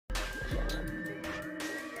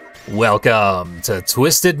Welcome to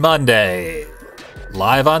Twisted Monday,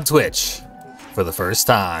 live on Twitch for the first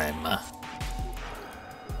time.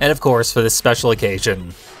 And of course, for this special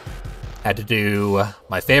occasion, had to do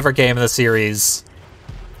my favorite game in the series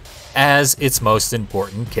as its most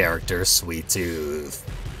important character, Sweet Tooth.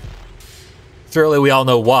 Surely we all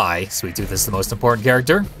know why Sweet Tooth is the most important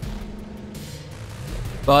character,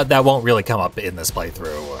 but that won't really come up in this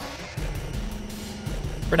playthrough.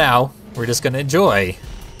 For now, we're just gonna enjoy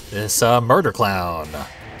this murder clown.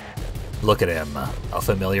 Look at him, a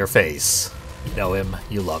familiar face. You know him,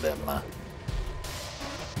 you love him.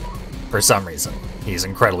 For some reason, he's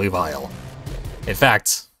incredibly vile. In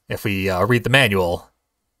fact, if we read the manual,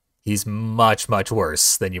 he's much, much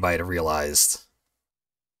worse than you might have realized.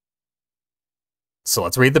 So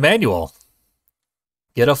let's read the manual.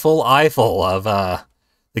 Get a full eyeful of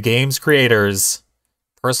the game's creator's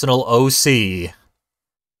personal OC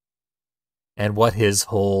and what his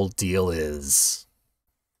whole deal is.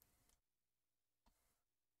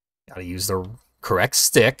 Gotta use the correct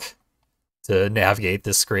stick to navigate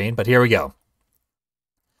this screen, but here we go.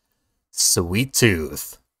 Sweet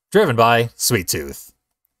Tooth. Driven by Sweet Tooth.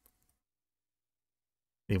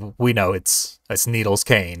 We know it's Needles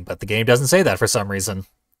Kane, but the game doesn't say that for some reason.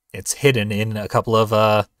 It's hidden in a couple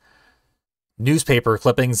of newspaper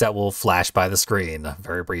clippings that will flash by the screen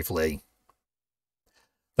very briefly.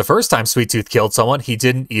 The first time Sweet Tooth killed someone, he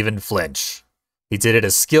didn't even flinch. He did it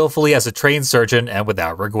as skillfully as a trained surgeon and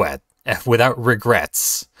without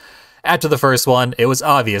regrets. After the first one, it was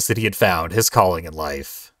obvious that he had found his calling in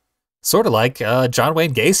life. Sort of like John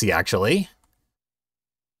Wayne Gacy, actually.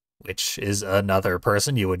 Which is another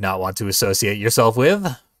person you would not want to associate yourself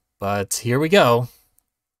with. But here we go.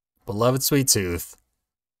 Beloved Sweet Tooth.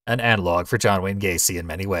 An analog for John Wayne Gacy in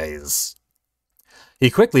many ways. He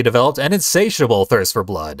quickly developed an insatiable thirst for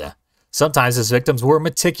blood. Sometimes his victims were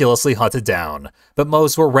meticulously hunted down, but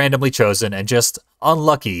most were randomly chosen and just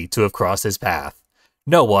unlucky to have crossed his path.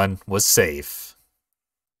 No one was safe.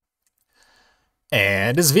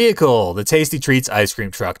 And his vehicle, the Tasty Treats ice cream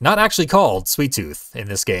truck, not actually called Sweet Tooth in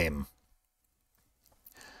this game.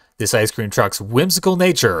 This ice cream truck's whimsical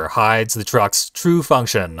nature hides the truck's true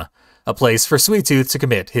function, a place for Sweet Tooth to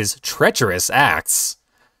commit his treacherous acts.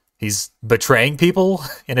 He's betraying people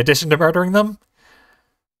in addition to murdering them,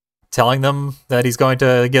 telling them that he's going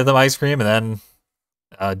to give them ice cream and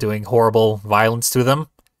then doing horrible violence to them.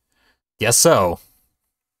 Guess so.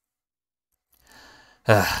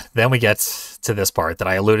 Then we get to this part that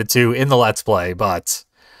I alluded to in the Let's Play, but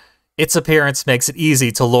its appearance makes it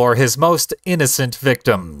easy to lure his most innocent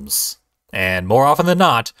victims. And more often than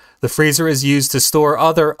not, the freezer is used to store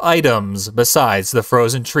other items besides the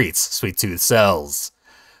frozen treats Sweet Tooth sells.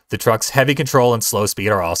 The truck's heavy control and slow speed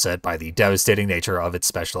are offset by the devastating nature of its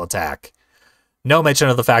special attack. No mention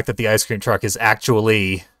of the fact that the ice cream truck is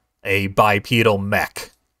actually a bipedal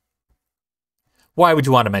mech. Why would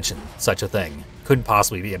you want to mention such a thing? Couldn't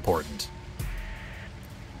possibly be important.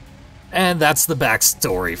 And that's the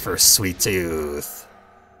backstory for Sweet Tooth.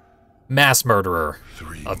 Mass murderer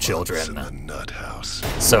of children.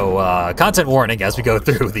 So, content warning as we go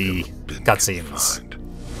through the cutscenes.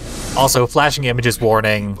 Also, flashing images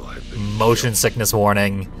warning, motion sickness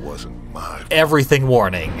warning, everything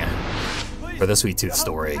warning for the Sweet Tooth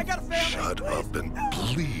story. Shut up and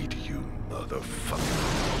bleed, you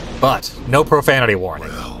motherfucker. But no profanity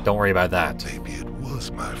warning. Don't worry about that. Maybe it was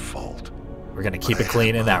my fault. We're gonna keep it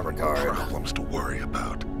clean in that regard. Problems to worry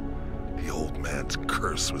about. The old man's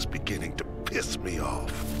curse was beginning to piss me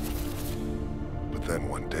off. But then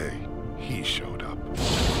one day, he showed up.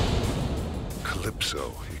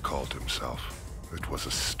 Calypso, he called himself. It was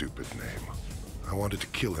a stupid name. I wanted to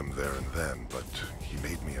kill him there and then, but he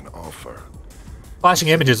made me an offer. Flashing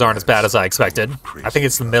images aren't as bad as I expected. I think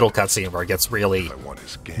it's the middle cutscene where it gets really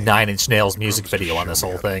Nine Inch Nails music video on this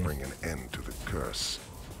whole thing. Bring an end to the curse.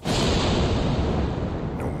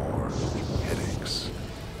 No more headaches.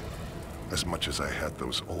 As much as I had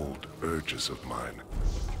those old urges of mine,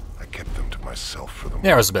 I kept them to myself for the moment.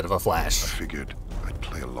 There was a bit of a I flash. figured I'd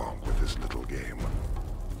play along with his little game.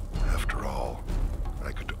 After all,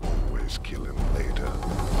 I could always kill him later.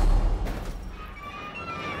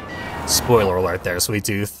 Spoiler alert there, Sweet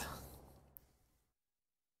Tooth.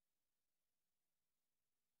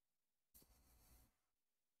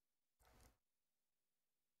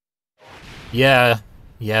 Yeah,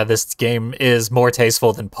 this game is more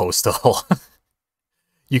tasteful than Postal.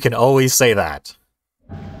 You can always say that.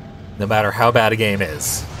 No matter how bad a game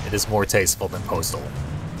is, it is more tasteful than Postal.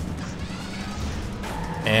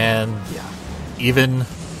 And yeah, even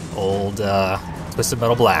old Twisted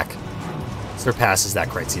Metal Black surpasses that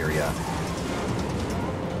criteria.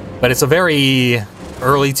 But it's a very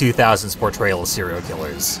early 2000s portrayal of serial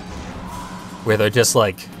killers, where they're just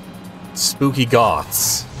like spooky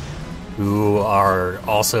goths who are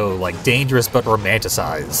also like dangerous but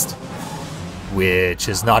romanticized, which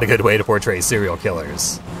is not a good way to portray serial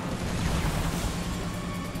killers.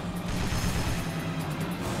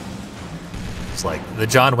 It's like the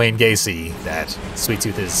John Wayne Gacy that Sweet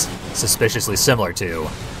Tooth is suspiciously similar to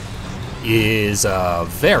is a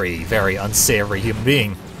very, very unsavory human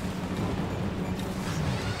being.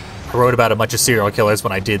 I wrote about a bunch of serial killers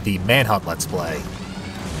when I did the Manhunt Let's Play.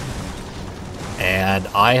 And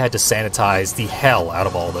I had to sanitize the hell out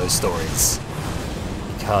of all those stories,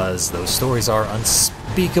 because those stories are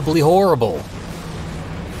unspeakably horrible.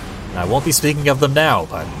 And I won't be speaking of them now,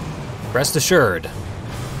 but rest assured,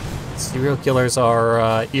 serial killers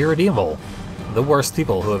are irredeemable. The worst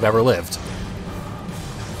people who have ever lived.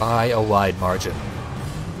 By a wide margin.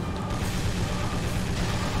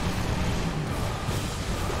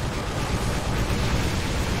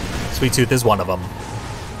 Sweet Tooth is one of them.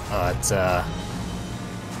 But,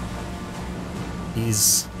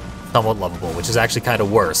 he's somewhat lovable, which is actually kind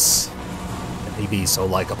of worse than he be so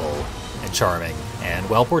likable and charming and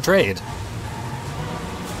well portrayed.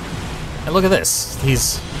 And look at this.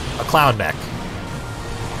 He's a clown mech.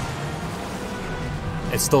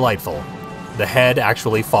 It's delightful. The head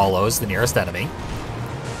actually follows the nearest enemy.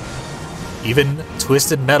 Even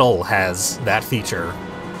Twisted Metal has that feature,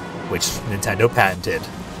 which Nintendo patented.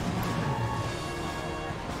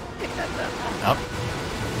 Oh,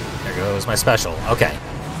 there goes my special. Okay.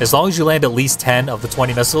 As long as you land at least 10 of the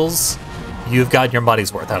 20 missiles, you've got your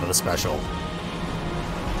money's worth out of the special.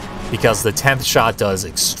 Because the 10th shot does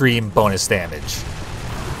extreme bonus damage.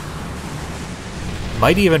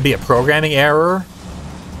 Might even be a programming error,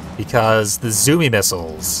 because the Zoomy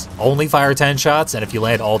missiles only fire 10 shots, and if you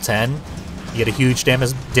land all 10, you get a huge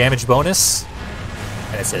damage bonus.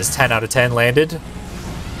 And it says 10 out of 10 landed.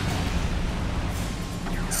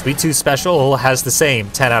 Sweet Tooth Special has the same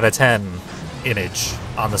 10 out of 10 image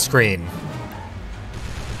on the screen.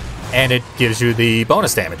 And it gives you the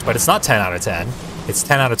bonus damage, but it's not 10 out of 10, it's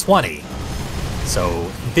 10 out of 20. So,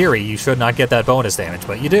 in theory, you should not get that bonus damage,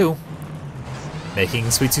 but you do. Making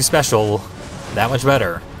Sweet Tooth Special that much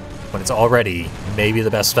better when it's already maybe the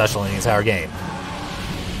best special in the entire game.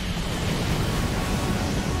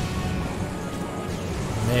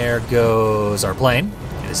 There goes our plane.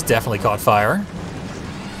 It has definitely caught fire.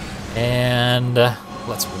 And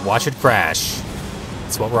let's watch it crash.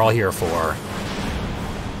 That's what we're all here for.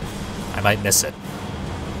 I might miss it.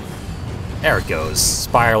 There it goes,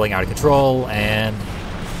 spiraling out of control and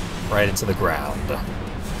right into the ground.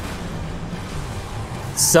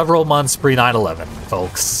 Several months pre-9/11,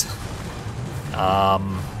 folks. I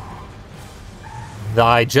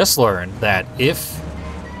just learned that if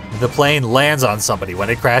the plane lands on somebody when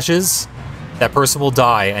it crashes, that person will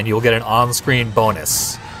die and you'll get an on-screen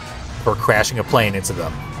bonus for crashing a plane into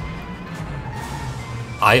them.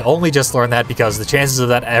 I only just learned that because the chances of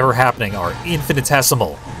that ever happening are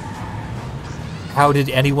infinitesimal. How did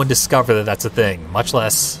anyone discover that that's a thing, much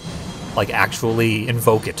less, like, actually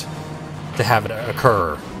invoke it to have it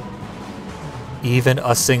occur? Even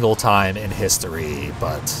a single time in history,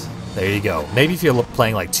 but there you go. Maybe if you're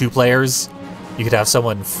playing, like, 2 players, you could have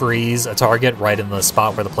someone freeze a target right in the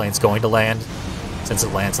spot where the plane's going to land, since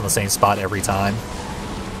it lands on the same spot every time.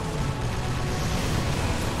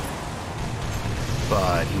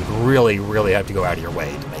 But you'd really, really have to go out of your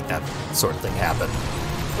way to make that sort of thing happen.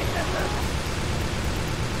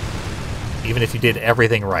 Even if you did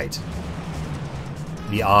everything right,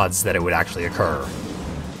 the odds that it would actually occur,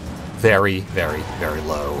 very, very, very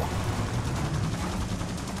low.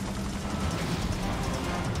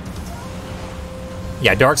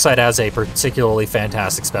 Yeah, Darkseid has a particularly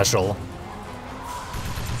fantastic special,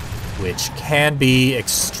 which can be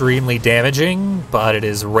extremely damaging, but it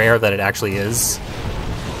is rare that it actually is.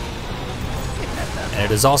 And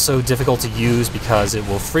it is also difficult to use because it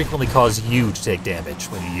will frequently cause you to take damage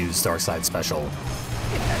when you use Darkseid Special.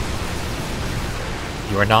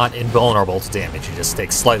 You are not invulnerable to damage, you just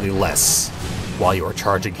take slightly less while you are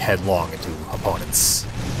charging headlong into opponents.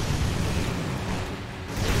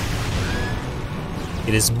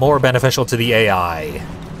 It is more beneficial to the AI,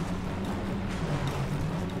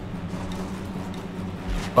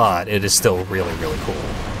 but it is still really, really cool.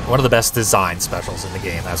 One of the best design specials in the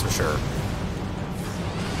game, that's for sure.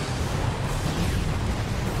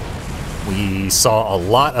 We saw a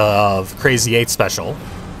lot of Crazy 8 special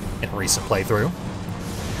in a recent playthrough.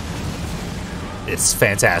 It's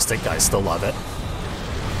fantastic, I still love it.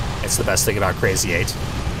 It's the best thing about Crazy 8.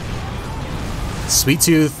 Sweet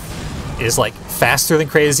Tooth is like faster than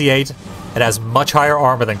Crazy 8, it has much higher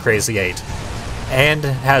armor than Crazy 8, and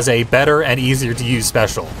has a better and easier to use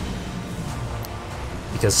special.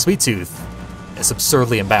 Because Sweet Tooth is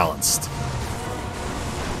absurdly imbalanced.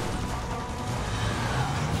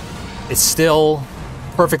 It's still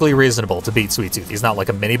perfectly reasonable to beat Sweet Tooth. He's not like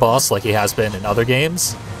a mini-boss like he has been in other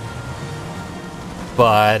games,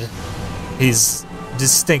 but he's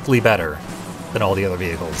distinctly better than all the other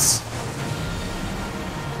vehicles.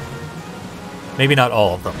 Maybe not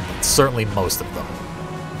all of them, but certainly most of them.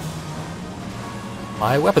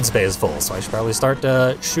 My weapons bay is full, so I should probably start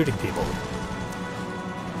shooting people.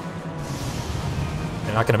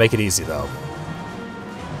 They're not going to make it easy, though.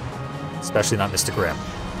 Especially not Mr. Grimm.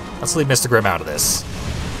 Let's leave Mr. Grimm out of this.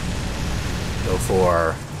 Go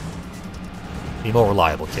for the more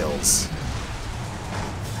reliable kills.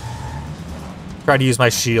 Try to use my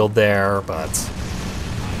shield there, but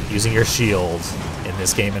using your shield in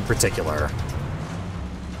this game in particular,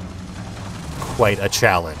 quite a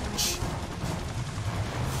challenge.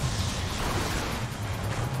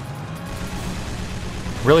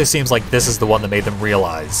 Really seems like this is the one that made them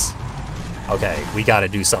realize, okay, we gotta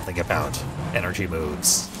do something about energy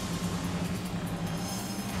moves.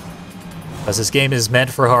 Because this game is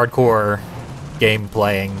meant for hardcore game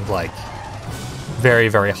playing, like, very,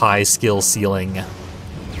 very high skill ceiling.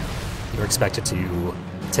 You're expected to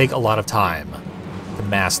take a lot of time to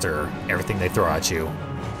master everything they throw at you.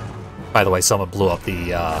 By the way, someone blew up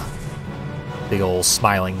the big old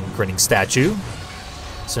smiling, grinning statue.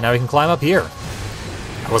 So now we can climb up here.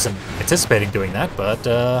 I wasn't anticipating doing that,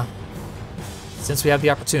 but since we have the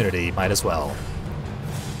opportunity, might as well.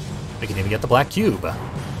 We can even get the black cube.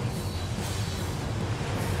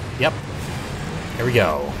 Yep. Here we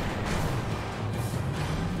go.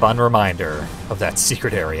 Fun reminder of that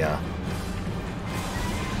secret area.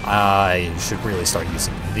 I should really start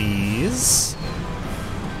using these.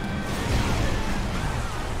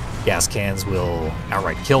 Gas cans will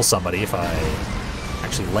outright kill somebody if I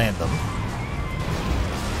actually land them.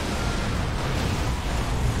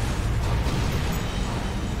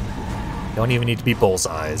 Don't even need to be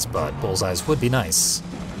bullseyes, but bullseyes would be nice.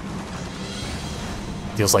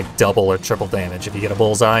 Deals like double or triple damage if you get a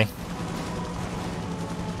bullseye.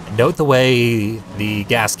 And note the way the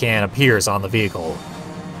gas can appears on the vehicle.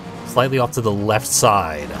 Slightly off to the left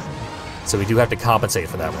side. So we do have to compensate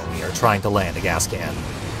for that when we are trying to land a gas can.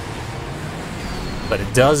 But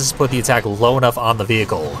it does put the attack low enough on the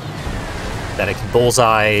vehicle that it can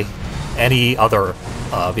bullseye any other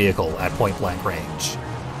vehicle at point-blank range.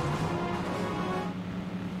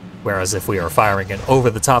 Whereas if we are firing it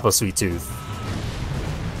over the top of Sweet Tooth,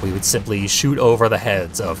 we would simply shoot over the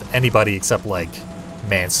heads of anybody except, like,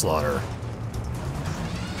 manslaughter.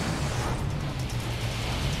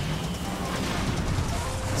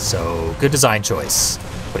 So, good design choice,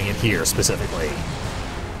 putting it here specifically.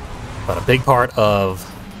 But a big part of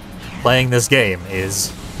playing this game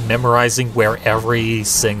is memorizing where every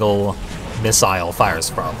single missile fires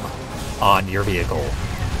from on your vehicle.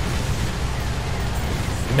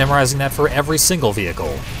 Memorizing that for every single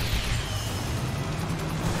vehicle,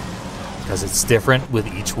 because it's different with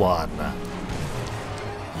each one.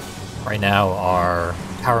 Right now, our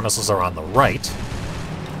power missiles are on the right,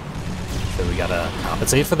 so we gotta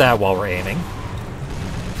compensate for that while we're aiming.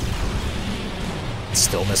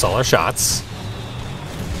 Still miss all our shots.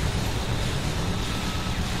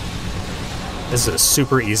 This is a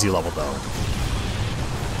super easy level, though.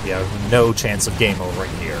 We have no chance of game over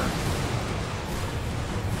in here.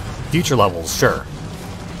 Future levels, sure.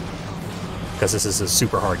 Because this is a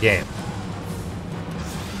super hard game.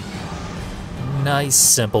 Nice,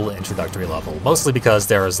 simple introductory level. Mostly because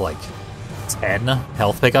there's like 10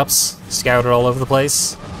 health pickups scattered all over the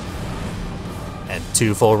place. And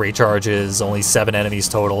 2 full recharges, only 7 enemies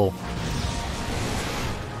total.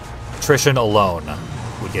 Attrition alone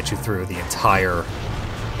would get you through the entire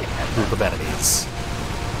group of enemies.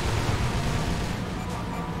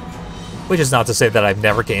 Which is not to say that I've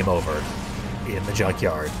never game overed in the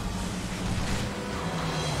junkyard.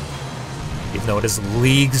 Even though it is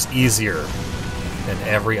leagues easier than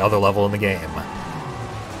every other level in the game.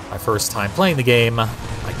 My first time playing the game, I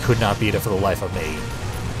could not beat it for the life of me.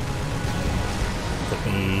 It took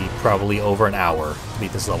me probably over an hour to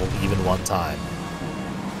beat this level even one time.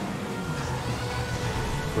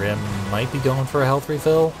 Grimm might be going for a health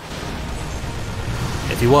refill.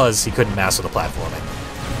 If he was, he couldn't master the platforming.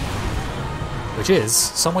 Which is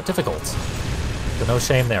somewhat difficult. But no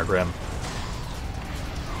shame there, Grimm.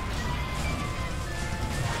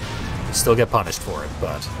 You still get punished for it,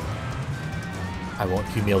 but I won't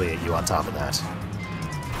humiliate you on top of that.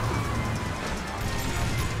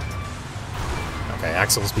 Okay,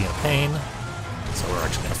 Axel's being a pain, so we're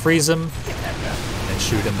actually going to freeze him and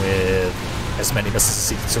shoot him with as many missiles as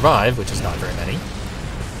he can survive, which is not very many.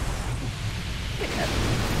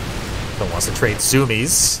 But wants to trade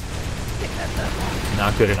zoomies.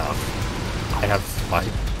 Not good enough. I have my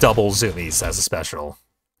double zoomies as a special.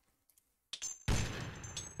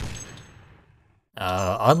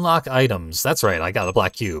 Unlock items. That's right, I got a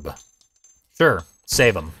black cube. Sure,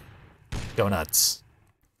 save them. Go nuts.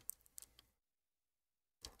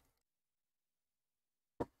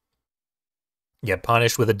 Get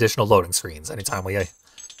punished with additional loading screens anytime we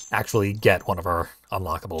actually get one of our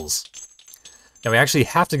unlockables. Now we actually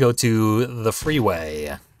have to go to the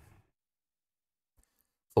freeway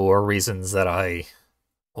for reasons that I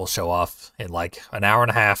will show off in like an hour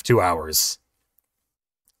and a half, 2 hours.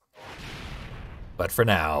 But for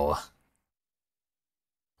now,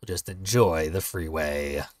 we'll just enjoy the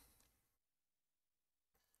freeway.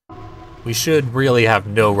 We should really have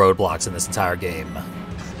no roadblocks in this entire game.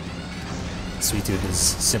 Sweet Tooth is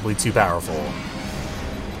simply too powerful.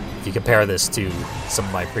 If you compare this to some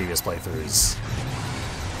of my previous playthroughs,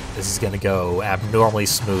 this is going to go abnormally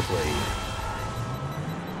smoothly.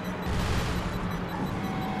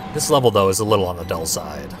 This level, though, is a little on the dull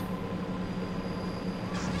side.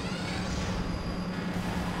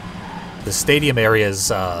 The stadium area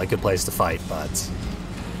is a good place to fight, but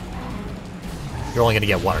you're only going to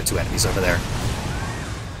get 1 or 2 enemies over there.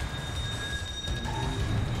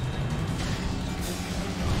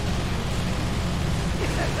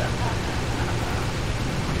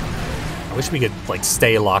 I wish we could, like,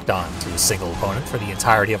 stay locked on to a single opponent for the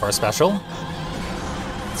entirety of our special.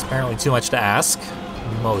 It's apparently too much to ask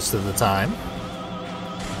most of the time.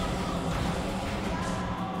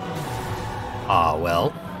 Ah,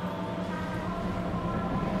 well.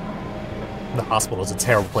 The hospital is a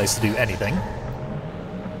terrible place to do anything.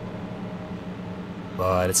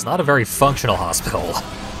 But it's not a very functional hospital.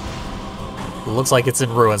 It looks like it's in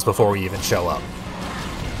ruins before we even show up.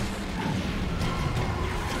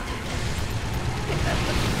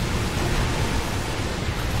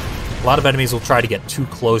 A lot of enemies will try to get too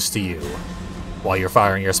close to you while you're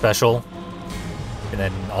firing your special. And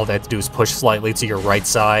then all they have to do is push slightly to your right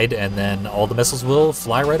side, and then all the missiles will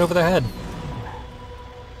fly right over their head.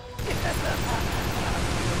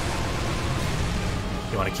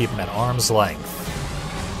 You want to keep them at arm's length,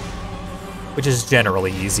 which is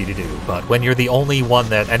generally easy to do, but when you're the only one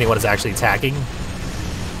that anyone is actually attacking,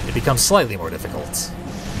 it becomes slightly more difficult.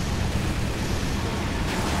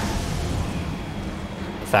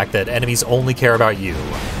 The fact that enemies only care about you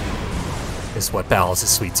is what balances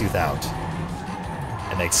Sweet Tooth out.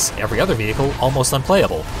 It makes every other vehicle almost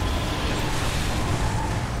unplayable.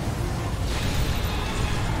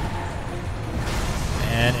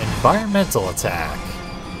 An environmental attack.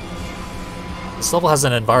 This level has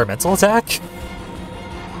an environmental attack?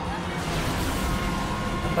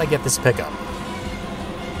 How did I get this pickup?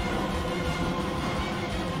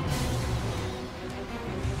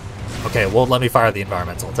 Okay, it won't let me fire the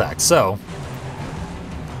environmental attack, so...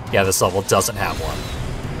 yeah, this level doesn't have one.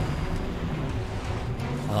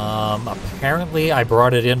 Apparently I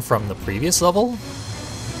brought it in from the previous level?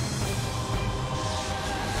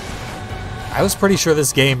 I was pretty sure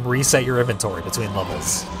this game reset your inventory between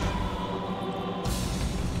levels.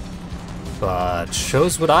 But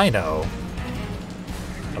shows what I know.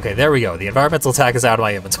 Okay, there we go. The environmental attack is out of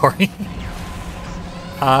my inventory.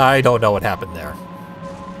 I don't know what happened there.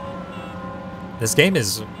 This game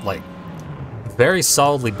is, like, very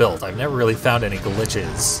solidly built. I've never really found any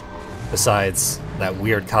glitches besides that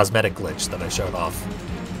weird cosmetic glitch that I showed off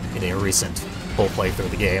in a recent full playthrough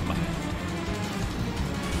of the game.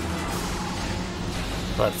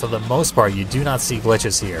 But for the most part, you do not see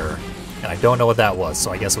glitches here. And I don't know what that was,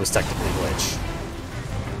 so I guess it was technically a glitch.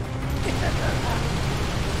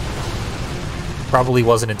 Probably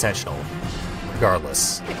wasn't intentional,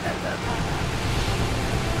 regardless.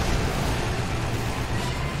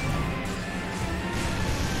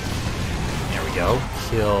 There we go.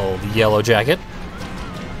 Kill the yellow jacket.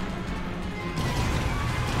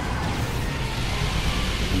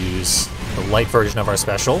 Use the light version of our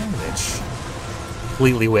special, which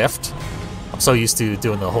completely whiffed. I'm so used to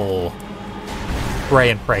doing the whole spray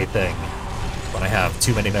and pray thing when I have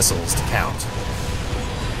too many missiles to count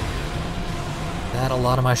that a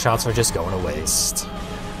lot of my shots are just going to waste.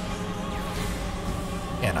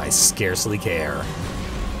 And I scarcely care.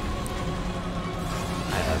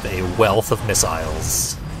 I have a wealth of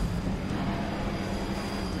missiles.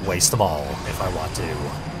 Waste them all if I want to.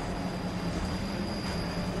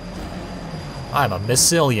 I'm a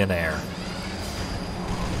missilionaire.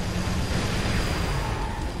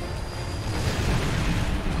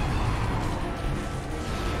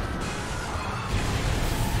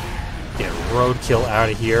 roadkill out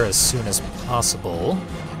of here as soon as possible.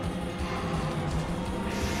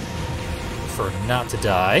 For not to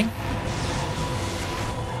die.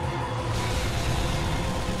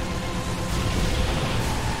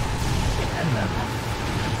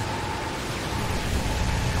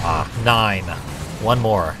 Ah, 9. One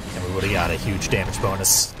more, and we would have got a huge damage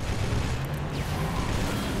bonus.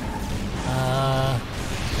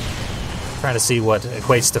 Trying to see what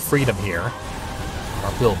equates to freedom here.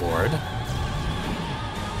 Our billboard.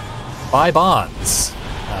 Buy bonds.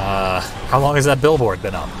 How long has that billboard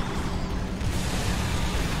been up?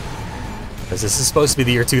 Because this is supposed to be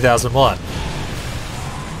the year 2001.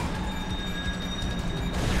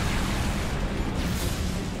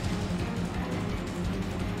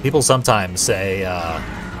 People sometimes say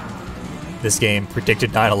this game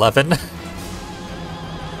predicted 9/11.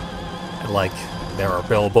 And, like, there are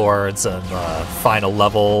billboards and the final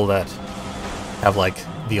level that have, like,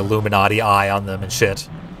 the Illuminati eye on them and shit.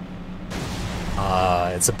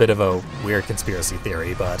 It's a bit of a weird conspiracy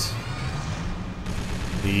theory, but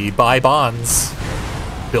the buy bonds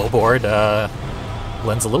billboard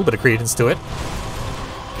lends a little bit of credence to it.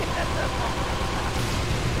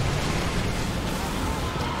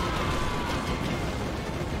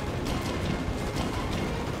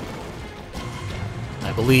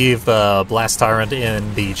 I believe Blast Tyrant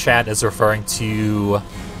in the chat is referring to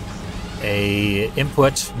a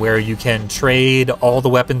input where you can trade all the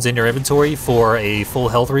weapons in your inventory for a full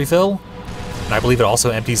health refill. And I believe it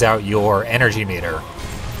also empties out your energy meter.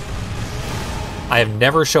 I have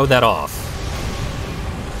never showed that off.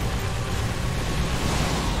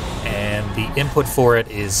 And the input for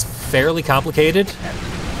it is fairly complicated.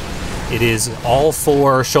 It is all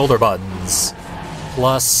 4 shoulder buttons,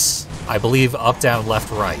 plus, I believe, up, down,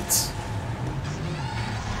 left, right.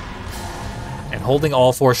 And holding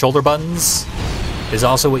all 4 shoulder buttons is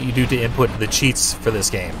also what you do to input the cheats for this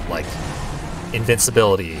game, like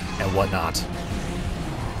invincibility and whatnot.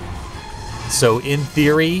 So in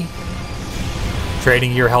theory,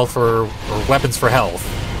 trading your health for, or weapons for health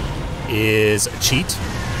is a cheat.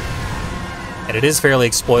 And it is fairly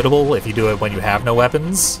exploitable if you do it when you have no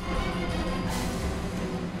weapons.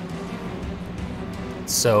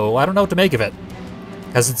 So I don't know what to make of it,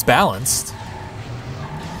 because it's balanced.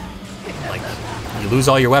 Like, you lose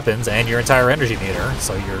all your weapons and your entire energy meter,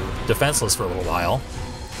 so you're defenseless for a little while.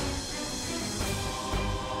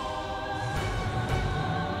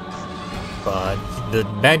 But the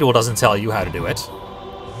manual doesn't tell you how to do it.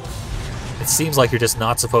 It seems like you're just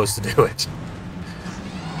not supposed to do it.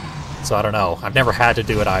 So I don't know. I've never had to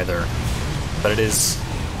do it either. But it is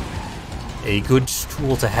a good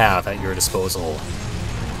tool to have at your disposal.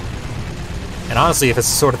 And honestly, if it's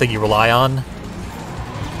the sort of thing you rely on,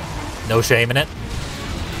 no shame in it.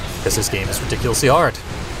 Because this game is ridiculously hard.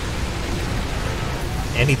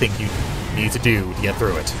 Anything you need to do to get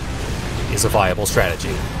through it is a viable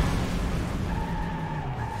strategy.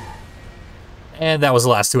 And that was the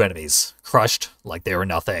last 2 enemies. Crushed like they were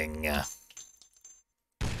nothing.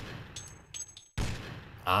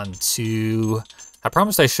 On to... I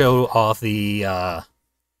promised I show off the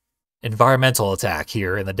environmental attack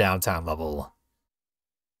here in the downtown level.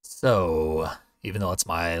 So, even though it's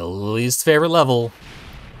my least favorite level,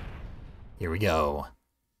 here we go.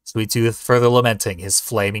 Sweet Tooth further lamenting his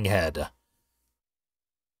flaming head.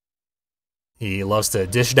 He loves to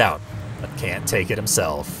dish it out, but can't take it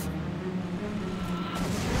himself.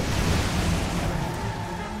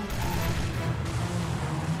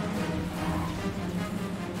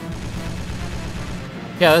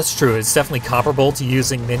 Yeah, that's true. It's definitely comparable to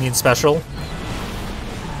using Minion Special.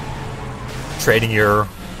 Trading your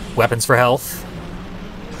weapons for health.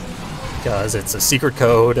 Because it's a secret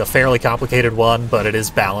code, a fairly complicated one, but it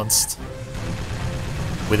is balanced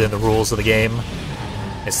within the rules of the game.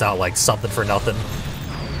 It's not like something for nothing.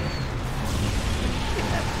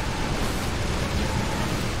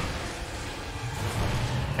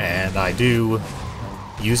 And I do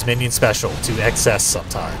use Minion Special to excess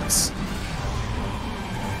sometimes.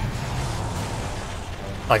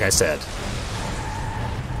 Like I said,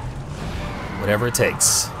 whatever it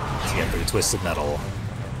takes to get through Twisted Metal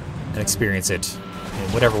and experience it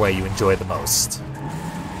in whatever way you enjoy the most.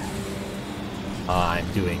 I'm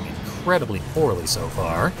doing incredibly poorly so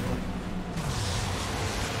far.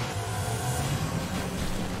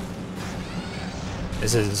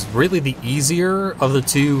 This is really the easier of the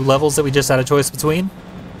 2 levels that we just had a choice between.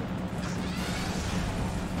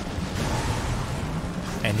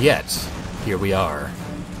 And yet, here we are.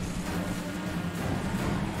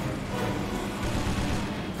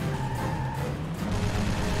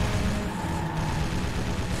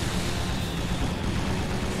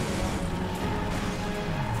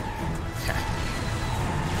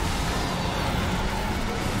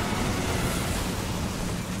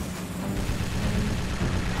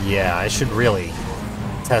 Yeah, I should really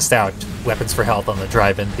test out weapons for health on the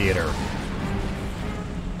drive-in theater.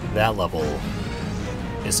 That level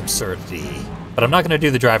is absurdity. But I'm not going to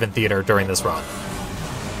do the drive-in theater during this run.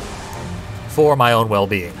 For my own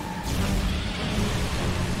well-being.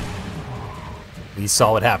 We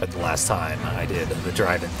saw what happened the last time I did the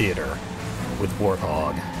drive-in theater with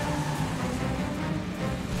Warthog.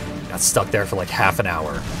 Got stuck there for like half an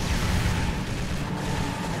hour.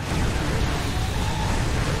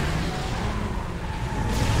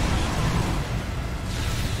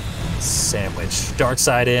 Sandwich. Dark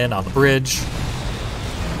side in on the bridge.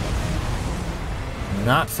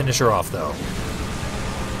 Not finish her off, though.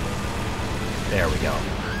 There we go.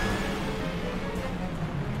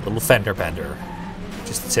 Little fender bender.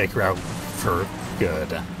 Just to take her out for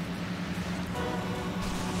good.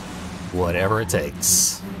 Whatever it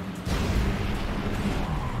takes.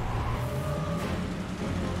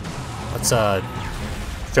 Let's,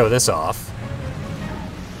 show this off.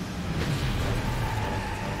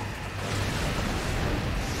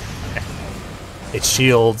 It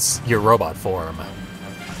shields your robot form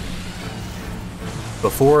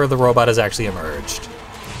before the robot has actually emerged.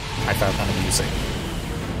 I found that amusing.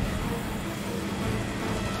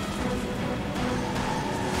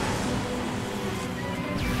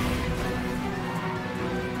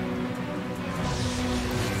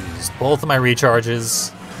 Used both of my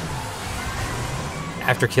recharges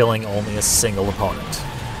after killing only a single opponent.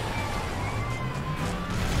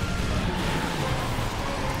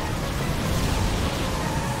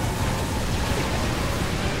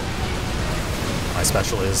 My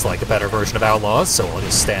special is like a better version of Outlaws, so I'll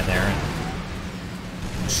just stand there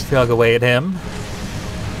and chug away at him.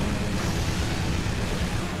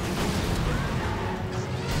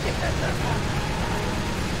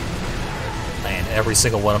 Land every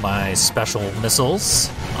single one of my special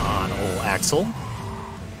missiles on old Axel.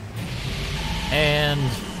 And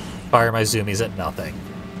fire my zoomies at nothing.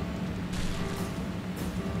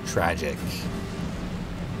 Tragic.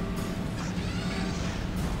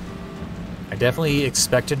 I definitely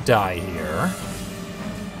expect to die here,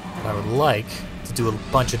 but I would like to do a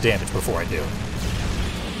bunch of damage before I do.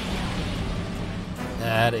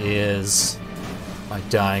 That is my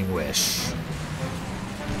dying wish.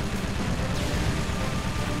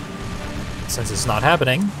 Since it's not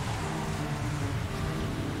happening,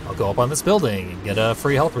 I'll go up on this building and get a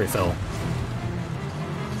free health refill.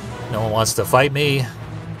 No one wants to fight me.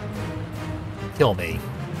 Kill me.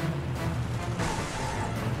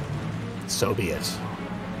 So be it.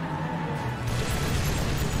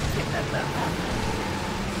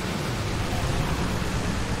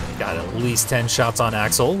 Got at least 10 shots on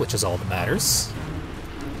Axel, which is all that matters.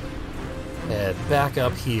 Head back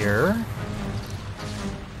up here.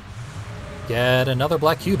 Get another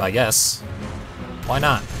black cube, I guess. Why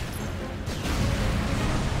not?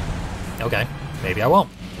 Okay, maybe I won't.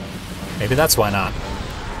 Maybe that's why not.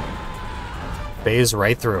 Phase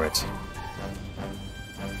right through it.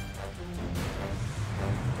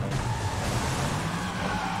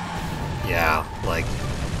 Yeah, like,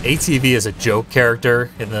 ATV is a joke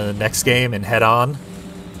character in the next game in Head On.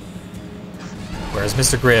 Whereas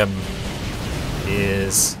Mr. Grimm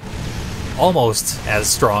is almost as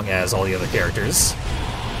strong as all the other characters.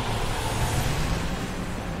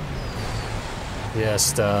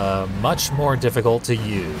 Just much more difficult to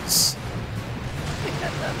use.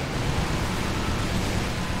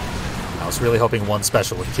 I was really hoping one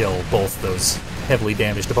special would kill both those heavily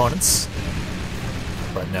damaged opponents.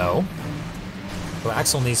 But no. So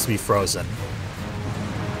Axel needs to be frozen.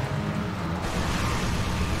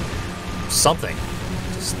 Something.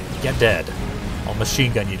 Just get dead. I'll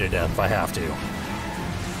machine gun you to death if I have to.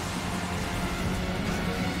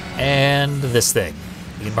 And this thing.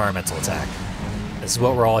 The environmental attack. This is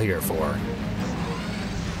what we're all here for.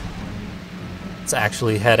 Let's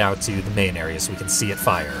actually head out to the main area so we can see it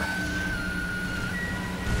fire.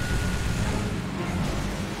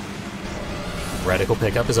 Reticle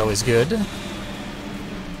pickup is always good.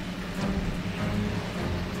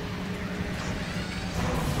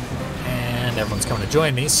 And everyone's coming to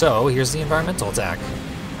join me, so here's the environmental attack.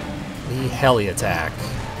 The heli attack.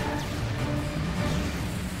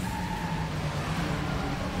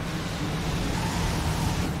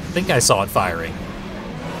 I think I saw it firing.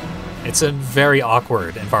 It's a very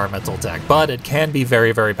awkward environmental attack, but it can be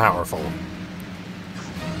very, very powerful.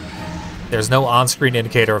 There's no on-screen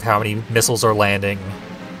indicator of how many missiles are landing,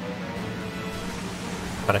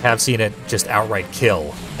 but I have seen it just outright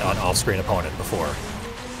kill an off-screen opponent before.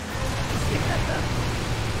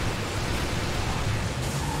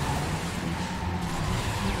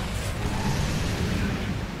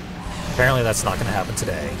 apparently that's not going to happen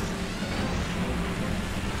today.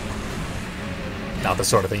 Not the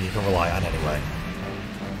sort of thing you can rely on anyway.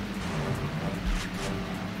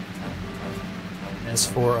 As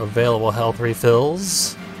for available health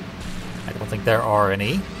refills, I don't think there are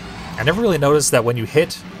any. I never really noticed that when you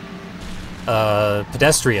hit a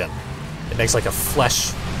pedestrian, it makes like a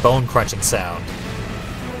flesh bone crunching sound.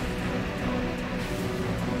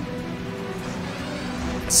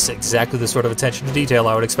 It's exactly the sort of attention to detail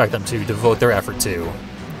I would expect them to devote their effort to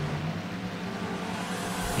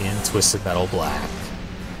in Twisted Metal Black.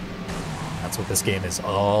 That's what this game is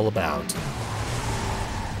all about.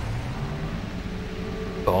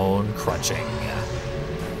 Bone crunching.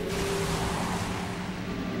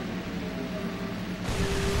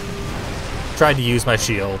 Tried to use my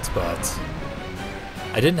shield, but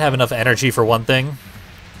I didn't have enough energy for one thing,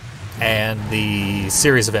 and the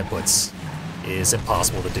series of inputs is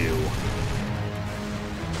impossible to do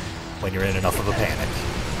when you're in enough of a panic.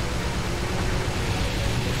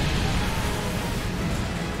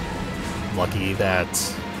 I'm lucky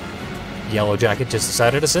that Yellow Jacket just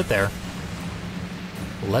decided to sit there.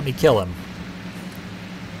 Let me kill him.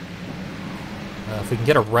 If we can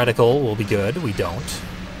get a reticle, we'll be good. We don't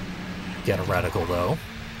get a reticle, though.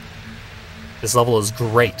 This level is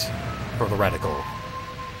great for the reticle.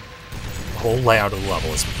 The whole layout of the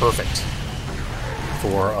level is perfect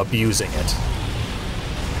for abusing it.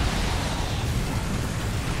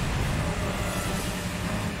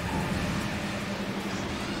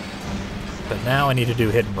 But now I need to do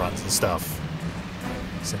hit and runs and stuff,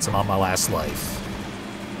 since I'm on my last life.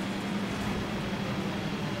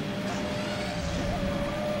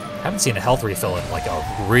 I haven't seen a health refill in like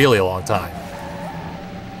a really long time.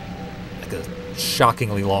 Like a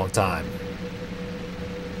shockingly long time.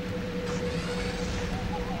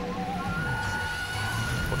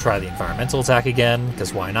 We'll try the environmental attack again,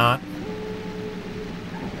 because why not?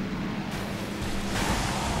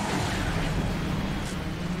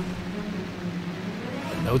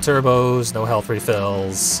 No turbos, no health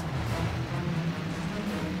refills.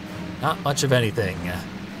 Not much of anything,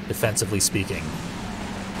 defensively speaking.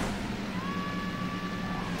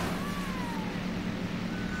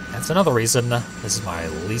 That's another reason this is my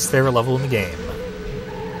least favorite level in the game.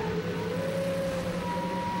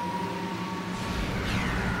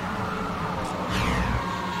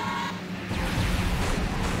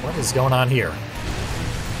 What is going on here?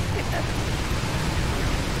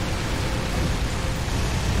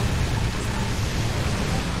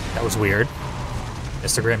 That was weird.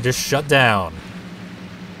 Mr. Grimm just shut down.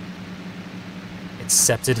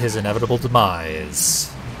 Accepted his inevitable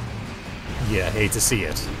demise. Yeah, hate to see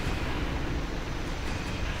it.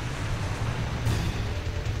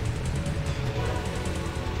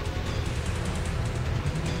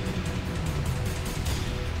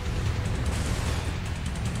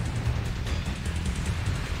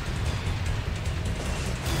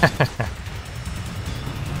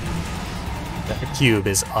 That cube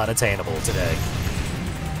is unattainable today.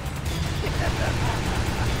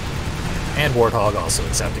 And Warthog also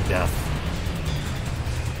accepting death.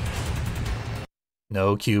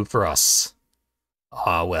 No cube for us.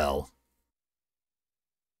 Ah, well.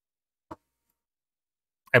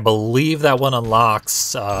 I believe that one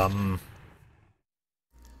unlocks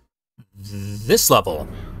this level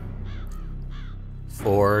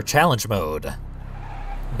for challenge mode.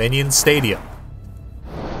 Minion Stadium.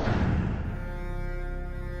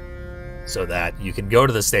 So that you can go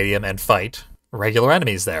to the stadium and fight regular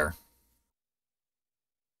enemies there.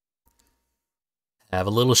 Have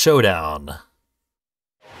a little showdown.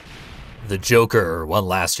 The Joker won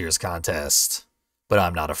last year's contest, but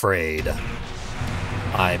I'm not afraid.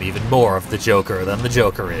 I'm even more of the Joker than the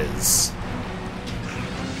Joker is.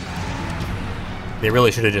 They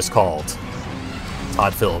really should have just called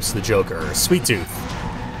Todd Phillips the Joker Sweet Tooth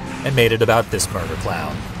and made it about this murder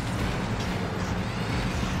clown.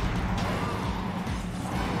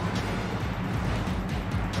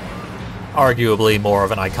 Arguably more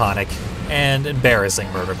of an iconic and embarrassing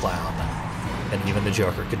murder clown than even the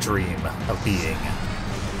Joker could dream of being.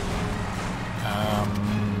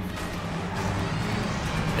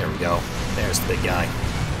 There we go. There's the big guy.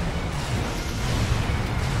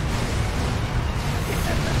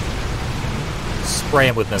 Spray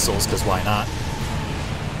him with missiles, because why not?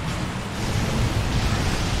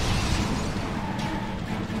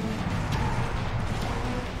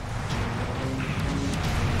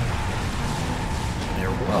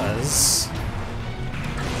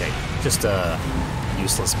 Okay, just a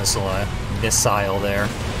useless missile there.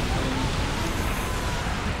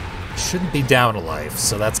 Shouldn't be down a life,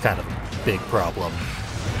 so that's kind of a big problem.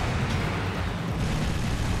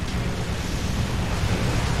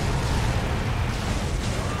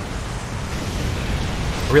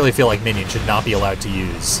 I really feel like Minion should not be allowed to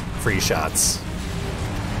use free shots.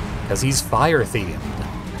 Because he's fire-themed.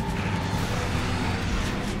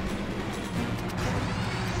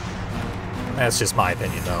 That's just my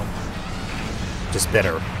opinion, though. Just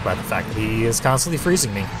bitter by the fact that he is constantly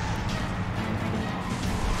freezing me.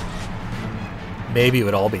 Maybe it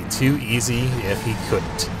would all be too easy if he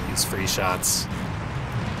couldn't use free shots.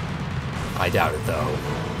 I doubt it, though.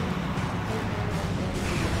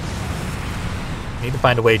 Need to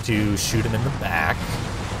find a way to shoot him in the back.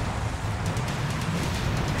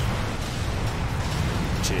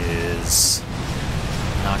 Which is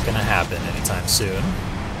not going to happen anytime soon.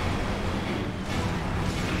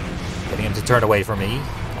 Getting him to turn away from me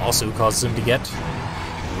also causes him to get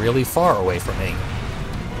really far away from me.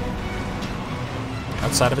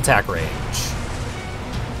 Outside of attack range.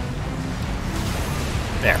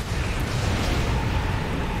 There.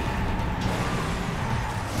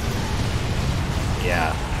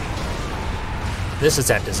 Yeah. This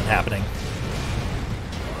attempt isn't happening.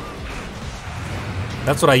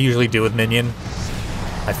 That's what I usually do with Minion.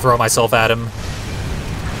 I throw myself at him.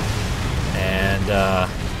 And,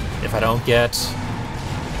 if I don't get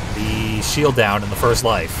the shield down in the first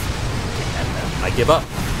life, I give up.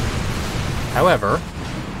 However,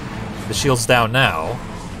 the shield's down now,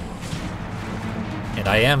 and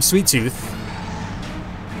I am Sweet Tooth,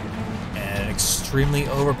 and an extremely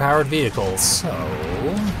overpowered vehicle, so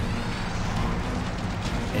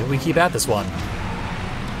maybe we keep at this one.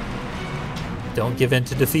 Don't give in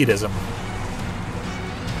to defeatism.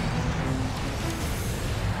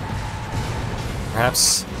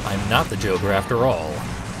 Perhaps I'm not the Joker after all,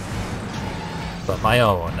 but my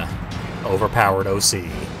own overpowered OC.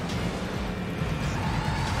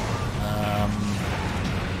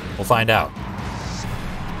 We'll find out.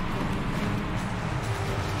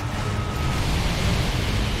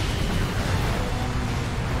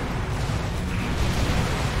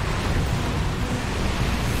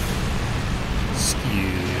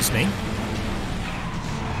 Excuse me.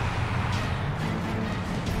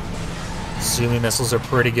 Zooming missiles are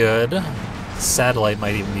pretty good. Satellite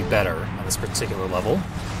might even be better on this particular level.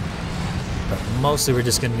 But mostly we're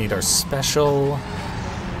just going to need our special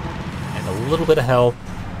and a little bit of help.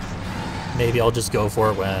 Maybe I'll just go for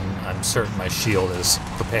it when I'm certain my shield is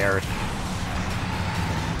prepared.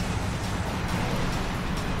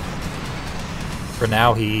 For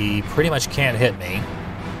now, he pretty much can't hit me.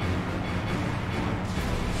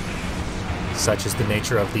 Such is the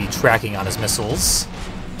nature of the tracking on his missiles.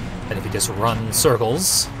 And if he just runs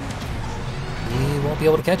circles, he won't be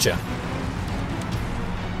able to catch you.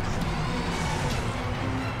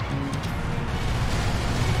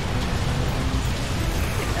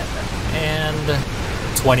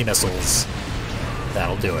 And 20 missiles.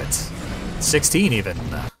 That'll do it. 16 even.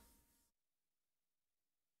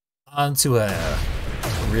 On to a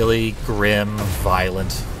really grim,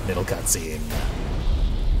 violent middle cutscene.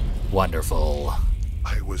 Wonderful.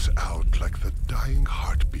 I was out like the dying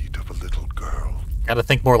heartbeat of a little girl. Gotta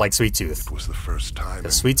think more like Sweet Tooth. It was the first time.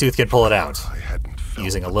 Because Sweet Tooth can pull it out. I hadn't felt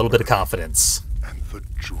using a little bit of confidence. And the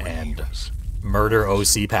dreams. And murder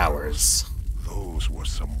OC powers. Those were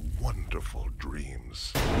some wonderful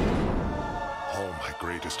dreams. All my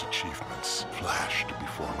greatest achievements flashed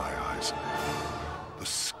before my eyes. The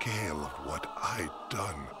scale of what I'd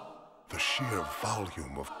done. The sheer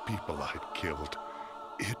volume of people I'd killed.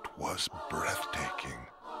 It was breathtaking.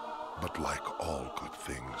 But like all good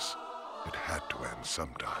things, it had to end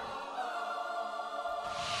sometime.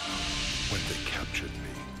 When they captured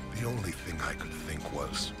me, the only thing I could think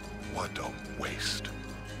was, what a waste.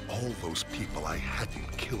 All those people I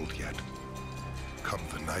hadn't killed yet. Come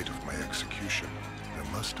the night of my execution,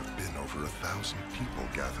 there must have been over 1,000 people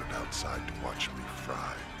gathered outside to watch me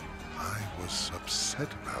fry. I was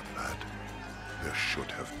upset about that. There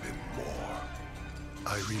should have been more.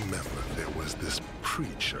 I remember there was this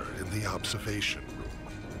preacher in the observation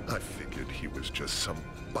room. I figured he was just some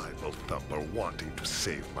Bible thumper wanting to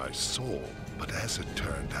save my soul. But as it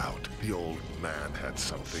turned out, the old man had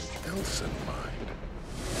something else in mind.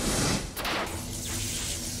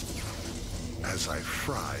 As I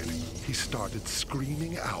fried, he started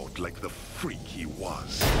screaming out like the freak he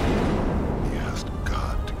was. He asked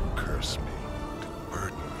God to curse me, to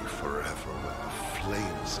burden me forever with the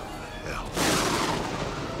flames of hell.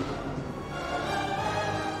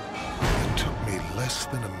 It took me less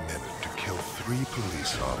than a minute to kill 3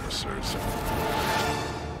 police officers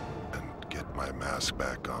and get my mask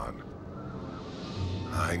back on.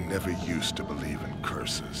 I never used to believe in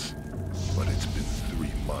curses, but it's been 3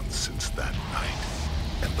 months since that night,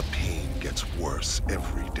 and the pain gets worse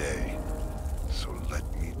every day. So let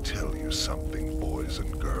me tell you something, boys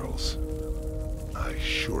and girls. I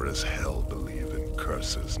sure as hell believe in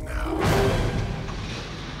curses now.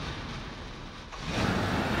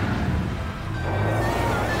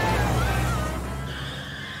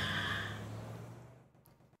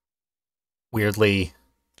 Weirdly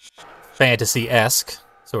fantasy-esque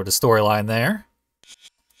sort of storyline there.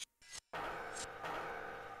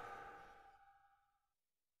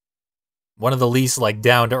 One of the least, like,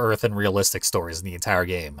 down-to-earth and realistic stories in the entire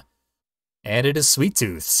game. And it is Sweet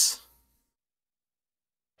Tooth's.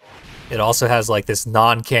 It also has, like, this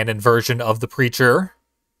non-canon version of the Preacher.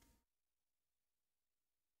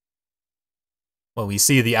 When we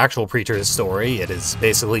see the actual Preacher's story, it is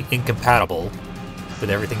basically incompatible with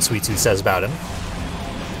everything Sweet Tooth says about him.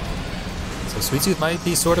 So Sweet Tooth might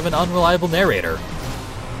be sort of an unreliable narrator.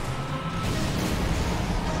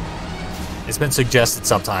 It's been suggested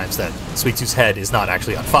sometimes that Sweet Tooth's head is not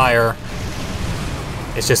actually on fire.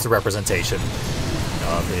 It's just a representation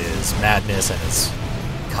of his madness and his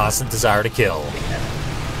constant desire to kill.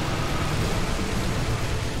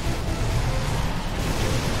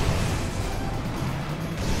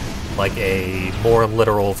 Like a more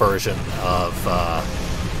literal version of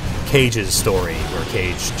Cage's story, where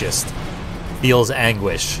Cage just feels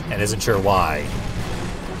anguish and isn't sure why.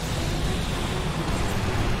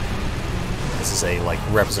 This is a, like,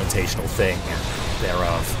 representational thing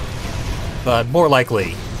thereof. But more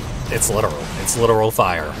likely, it's literal. It's literal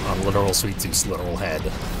fire on literal Sweet Tooth's literal head.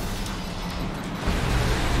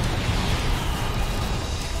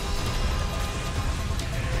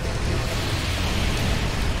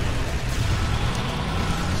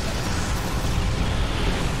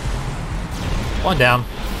 One down.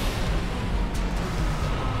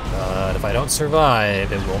 But if I don't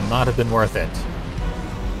survive, it will not have been worth it.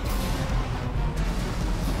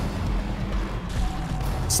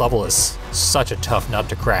 This level is such a tough nut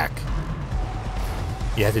to crack.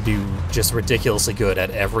 You have to do just ridiculously good at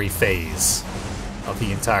every phase of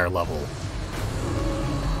the entire level.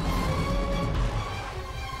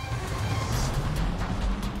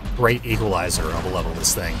 Great equalizer of a level,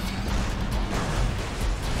 this thing.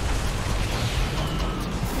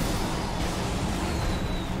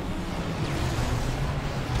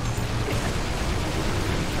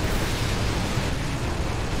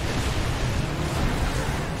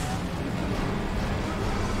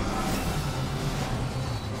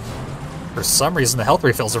 For some reason, the health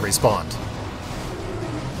refills are respawned.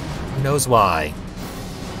 Who knows why?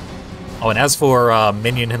 Oh, and as for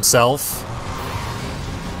Minion himself,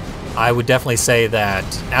 I would definitely say that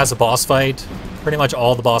as a boss fight, pretty much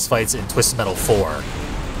all the boss fights in Twisted Metal 4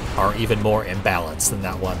 are even more imbalanced than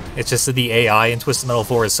that one. It's just that the AI in Twisted Metal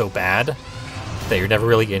 4 is so bad that you're never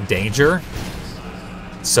really in danger.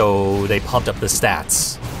 So they pumped up the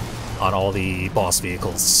stats on all the boss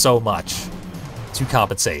vehicles so much to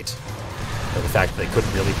compensate for the fact that they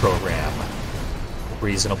couldn't really program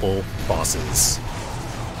reasonable bosses.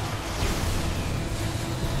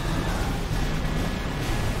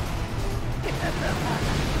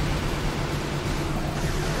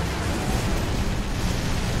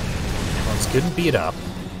 One's good and beat up.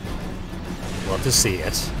 Love to see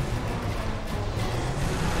it.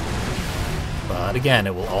 But again,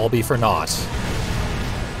 it will all be for naught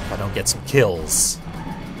if I don't get some kills.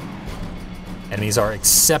 Enemies are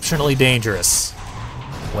exceptionally dangerous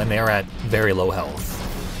when they are at very low health.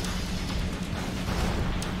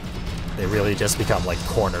 They really just become like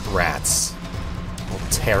cornered rats. Will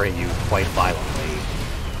tear at you quite violently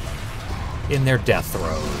in their death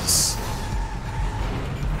throes.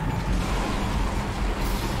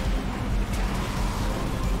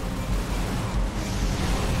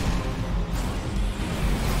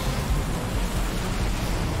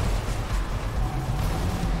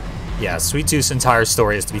 Yeah, Sweet Tooth's entire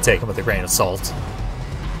story is to be taken with a grain of salt.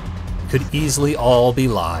 Could easily all be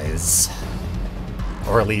lies.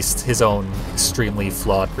 Or at least his own extremely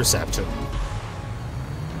flawed perception.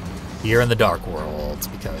 Here in the Dark World,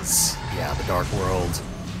 because, yeah, the Dark World,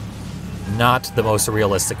 not the most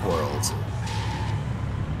realistic world.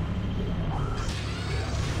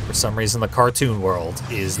 For some reason, the cartoon world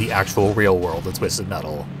is the actual real world of Twisted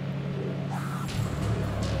Metal.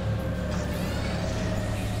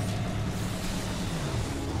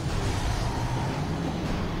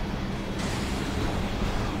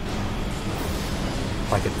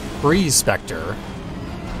 If I could freeze Spectre,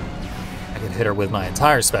 I could hit her with my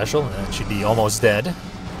entire special, and then she'd be almost dead.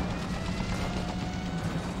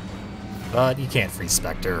 But you can't freeze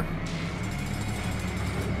Spectre.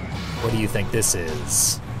 What do you think this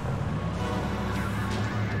is?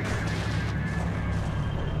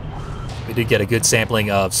 We did get a good sampling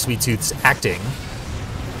of Sweet Tooth's acting,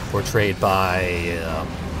 portrayed by,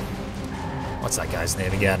 what's that guy's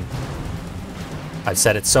name again? I've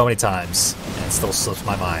said it so many times, and it still slips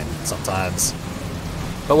my mind sometimes.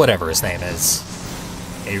 But whatever his name is.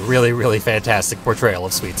 A really, really fantastic portrayal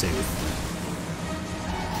of Sweet Tooth.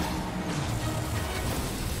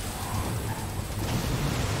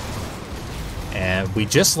 And we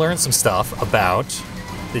just learned some stuff about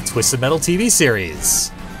the Twisted Metal TV series,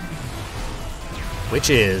 which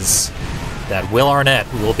is that Will Arnett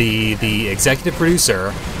will be the executive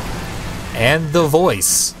producer and the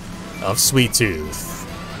voice of Sweet Tooth,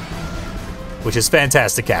 which is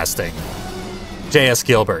fantastic casting. J.S.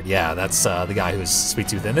 Gilbert, yeah, that's the guy who's Sweet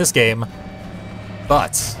Tooth in this game.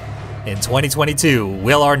 But in 2022,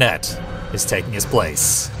 Will Arnett is taking his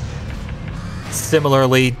place.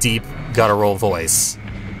 Similarly deep, guttural voice.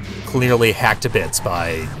 Clearly hacked to bits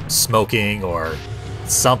by smoking or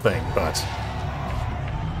something, but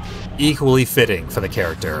equally fitting for the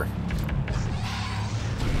character.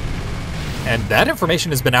 And that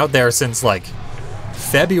information has been out there since, like,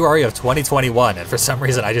 February of 2021, and for some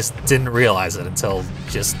reason I just didn't realize it until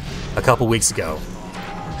just a couple weeks ago.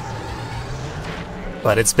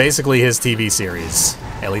 But it's basically his TV series,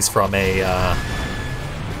 at least from a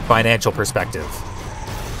financial perspective.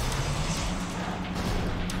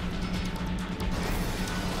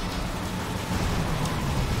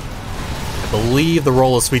 I believe the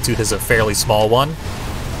role of Sweet Tooth is a fairly small one,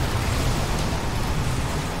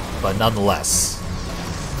 but nonetheless,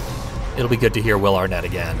 it'll be good to hear Will Arnett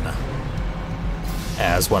again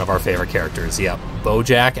as one of our favorite characters. Yep,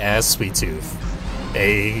 Bojack as Sweet Tooth.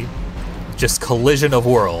 A just collision of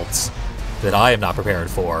worlds that I am not prepared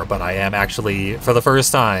for, but I am actually, for the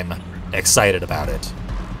first time, excited about it.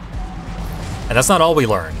 And that's not all we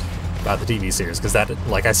learned about the TV series, because that,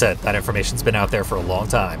 like I said, that information's been out there for a long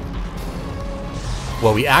time.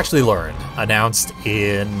 What we actually learned, announced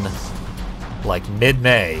in, like,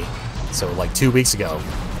 mid-May, so like 2 weeks ago,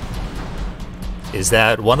 is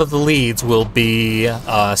that one of the leads will be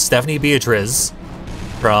Stephanie Beatriz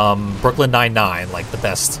from Brooklyn Nine-Nine, like the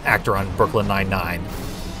best actor on Brooklyn Nine-Nine.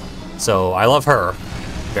 So I love her.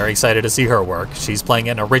 Very excited to see her work. She's playing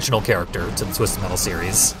an original character to the Twisted Metal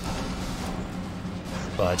series.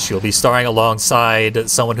 But she'll be starring alongside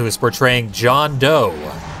someone who is portraying John Doe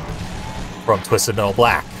from Twisted Metal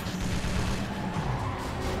Black.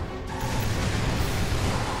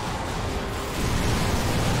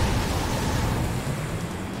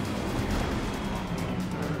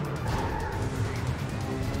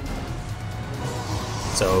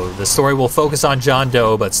 So the story will focus on John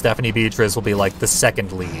Doe, but Stephanie Beatriz will be like the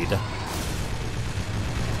second lead.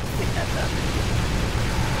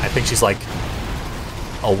 I think she's like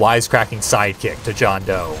a wisecracking sidekick to John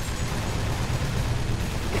Doe.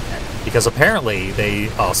 Because apparently, they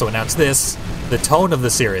also announced this, the tone of the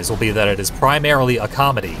series will be that it is primarily a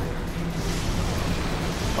comedy.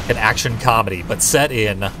 Like an action comedy, but set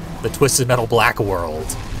in the Twisted Metal Black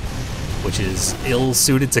world, which is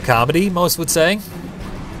ill-suited to comedy, most would say.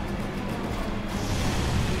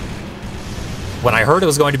 When I heard it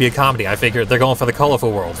was going to be a comedy, I figured they're going for the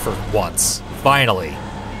colorful world for once. Finally.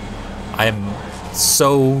 I am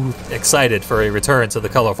so excited for a return to the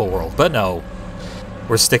colorful world, but no.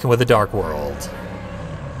 We're sticking with the Dark World.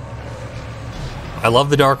 I love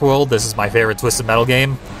the Dark World. This is my favorite Twisted Metal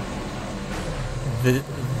game.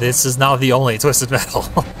 This is not the only Twisted Metal.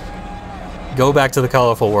 Go back to the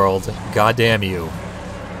colorful world. God damn you.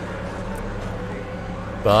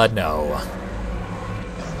 But no.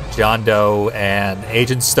 John Doe and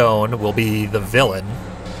Agent Stone will be the villain,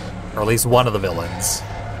 or at least one of the villains,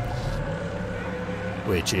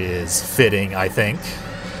 which is fitting, I think.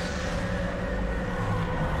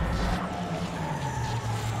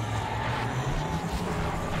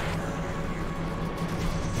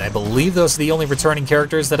 And I believe those are the only returning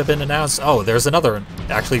characters that have been announced. Oh, there's another,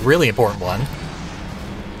 actually really important one.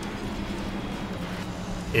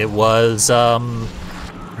 It was,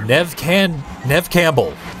 Nev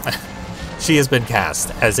Campbell. She has been cast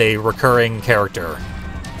as a recurring character.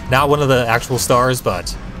 Not one of the actual stars,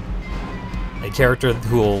 but a character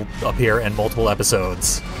who will appear in multiple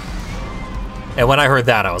episodes. And when I heard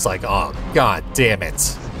that, I was like, oh, god damn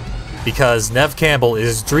it. Because Nev Campbell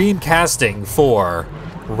is dream casting for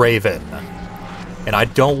Raven. And I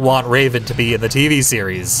don't want Raven to be in the TV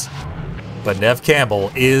series, but Nev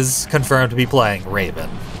Campbell is confirmed to be playing Raven.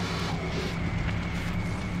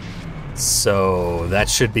 So that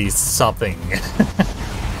should be something.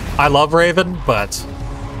 I love Raven, but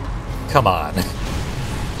come on.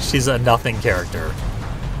 She's a nothing character.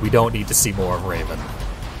 We don't need to see more of Raven.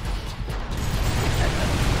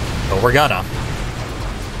 But we're gonna.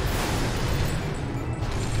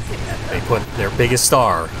 They put their biggest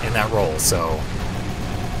star in that role, so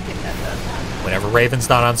whenever Raven's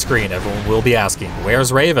not on screen, everyone will be asking,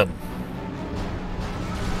 where's Raven?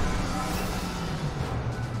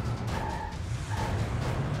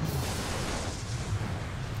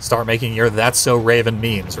 Start making your That's So Raven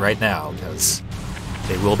memes right now, because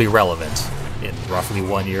they will be relevant in roughly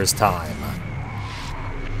 1 year's time.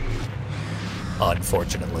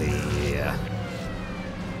 Unfortunately.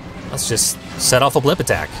 Let's just set off a blip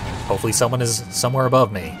attack. Hopefully someone is somewhere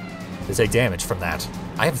above me to take damage from that.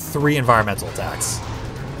 I have 3 environmental attacks.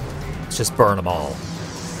 Let's just burn them all.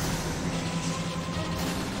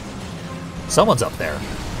 Someone's up there.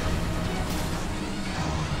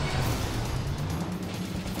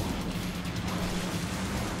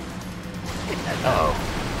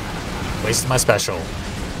 Uh-oh. Wasted my special.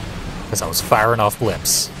 Because I was firing off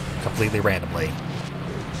blips completely randomly.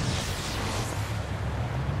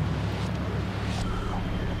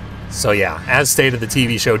 So yeah, as stated, the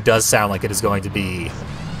TV show does sound like it is going to be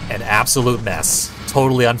an absolute mess.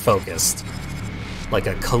 Totally unfocused. Like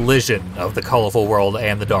a collision of the colorful world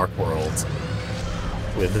and the dark world.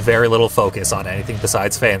 With very little focus on anything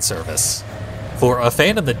besides fan service. For a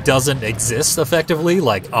fandom that doesn't exist effectively,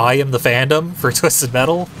 like I am the fandom for Twisted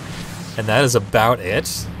Metal, and that is about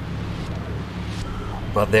it.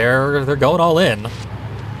 But they're going all in.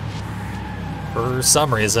 For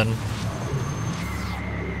some reason.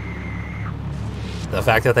 The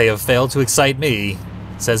fact that they have failed to excite me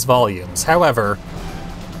says volumes. However,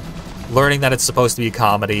 learning that it's supposed to be a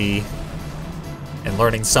comedy, and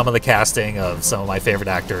learning some of the casting of some of my favorite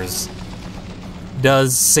actors,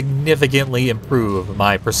 does significantly improve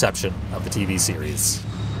my perception of the TV series.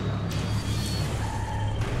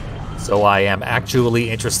 So I am actually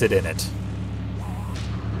interested in it.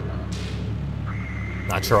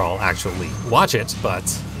 Not sure I'll actually watch it, but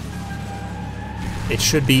it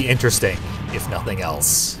should be interesting, if nothing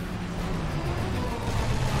else.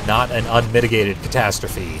 Not an unmitigated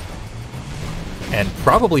catastrophe. And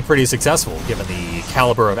probably pretty successful, given the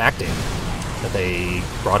caliber of acting that they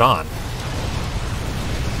brought on.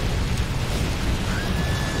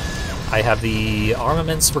 I have the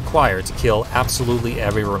armaments required to kill absolutely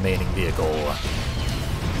every remaining vehicle.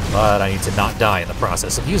 But I need to not die in the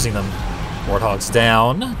process of using them. Warthog's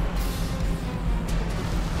down.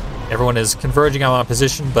 Everyone is converging on my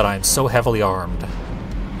position, but I'm so heavily armed.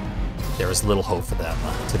 There is little hope for them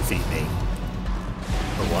to defeat me.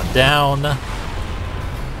 The one down.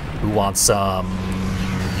 Who wants some?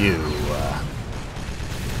 You.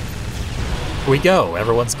 Here we go.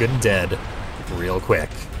 Everyone's good and dead. Real quick.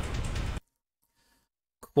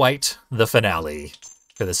 Quite the finale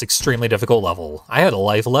for this extremely difficult level. I had a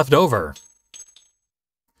life left over.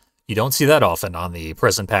 You don't see that often on the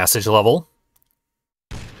prison passage level.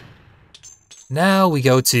 Now we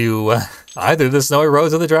go to either the Snowy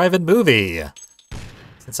Roads or the drive-in movie.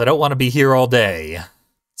 Since I don't want to be here all day,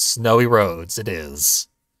 Snowy Roads it is.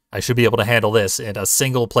 I should be able to handle this in a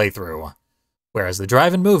single playthrough, whereas the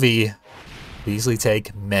drive-in movie will easily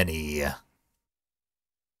take many.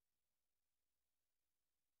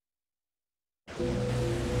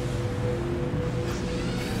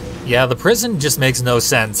 Yeah, the prison just makes no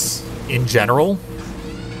sense in general.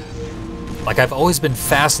 Like, I've always been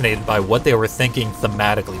fascinated by what they were thinking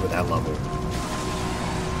thematically with that level.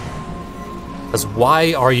 Because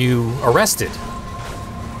why are you arrested?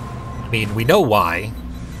 I mean, we know why.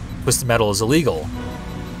 Twisted Metal is illegal.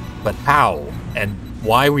 But how? And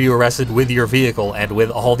why were you arrested with your vehicle and with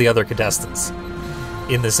all the other contestants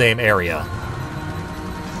in the same area?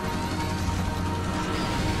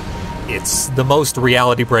 It's the most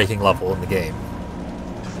reality-breaking level in the game.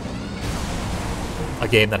 A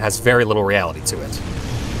game that has very little reality to it.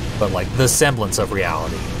 But, like, the semblance of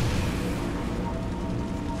reality.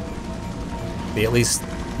 They at least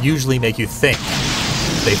usually make you think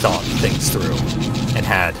they thought things through and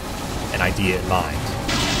had an idea in mind.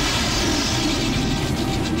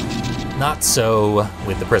 Not so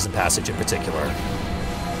with the prison passage in particular.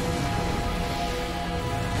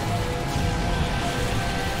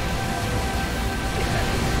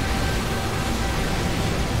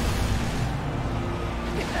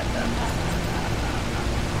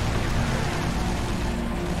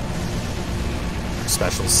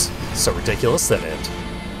 Specials so ridiculous that it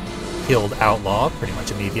killed Outlaw pretty much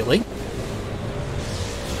immediately.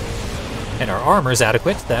 And our armor's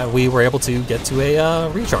adequate that we were able to get to a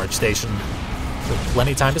recharge station with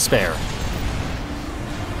plenty of time to spare.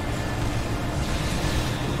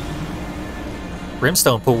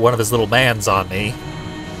 Brimstone put one of his little mans on me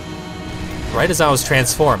right as I was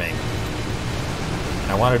transforming.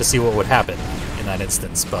 I wanted to see what would happen in that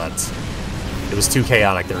instance, but it was too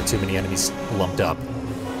chaotic. There were too many enemies lumped up.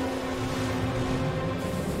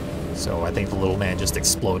 So I think the little man just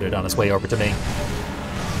exploded on his way over to me.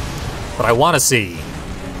 But I want to see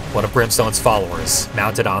one of Brimstone's followers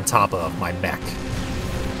mounted on top of my mech.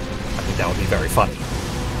 I think that would be very funny.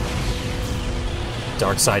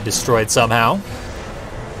 Darkseid destroyed somehow.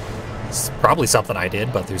 It's probably something I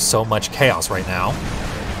did, but there's so much chaos right now.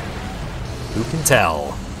 Who can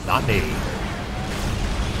tell? Not me.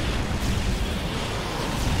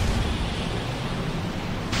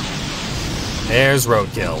 There's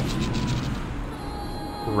Roadkill.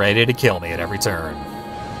 Ready to kill me at every turn.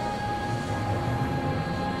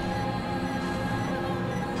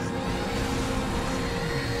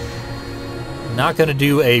 Not going to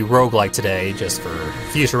do a roguelike today, just for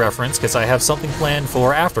future reference, because I have something planned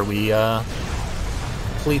for after we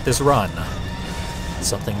complete this run.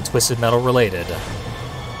 Something Twisted Metal related,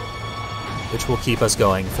 which will keep us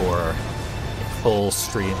going for a full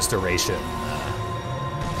stream's duration.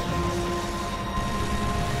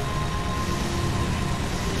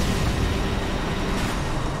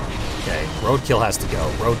 Okay, Roadkill has to go.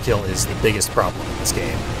 Roadkill is the biggest problem in this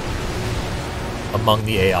game among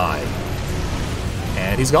the AI.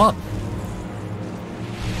 And he's gone.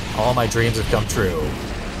 All my dreams have come true.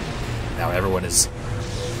 Now everyone is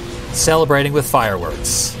celebrating with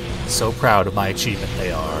fireworks. So proud of my achievement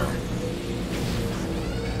they are.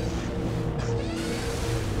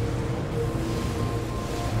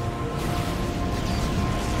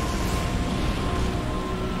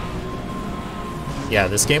 Yeah,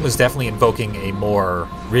 this game was definitely invoking a more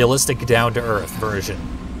realistic, down-to-earth version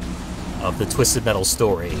of the Twisted Metal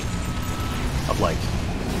story. Of, like,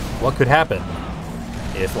 what could happen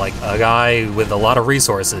if, like, a guy with a lot of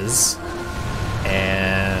resources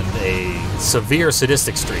and a severe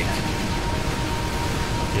sadistic streak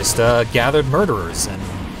just gathered murderers and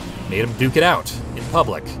made them duke it out in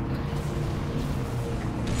public.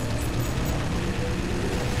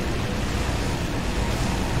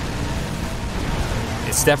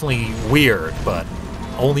 It's definitely weird, but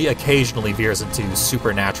only occasionally veers into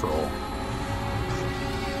supernatural.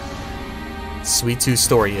 Sweet Tooth's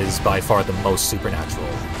story is by far the most supernatural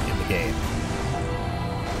in the game.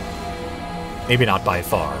 Maybe not by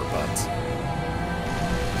far, but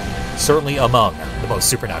certainly among the most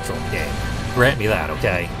supernatural in the game. Grant me that,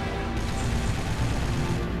 okay?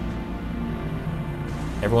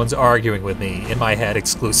 Everyone's arguing with me in my head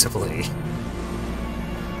exclusively.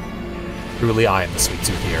 Truly, I am the Sweet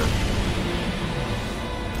Tooth here.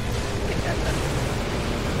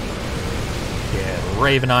 Get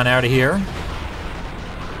Raven on out of here.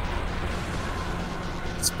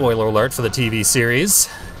 Spoiler alert for the TV series.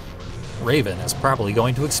 Raven is probably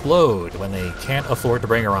going to explode when they can't afford to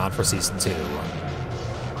bring her on for Season 2.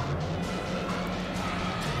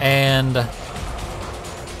 And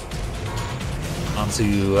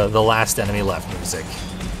onto the last enemy left music.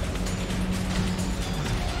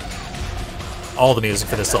 All the music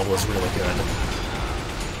for this level is really good.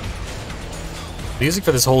 Music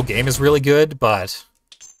for this whole game is really good, but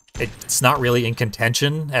it's not really in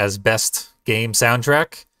contention as best game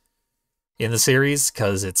soundtrack in the series,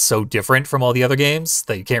 because it's so different from all the other games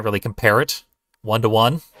that you can't really compare it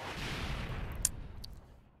one-to-one.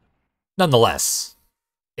 Nonetheless,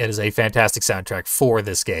 it is a fantastic soundtrack for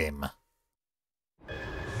this game.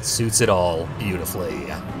 Suits it all beautifully.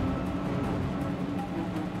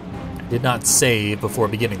 Did not save before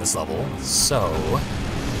beginning this level, so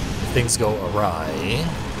if things go awry,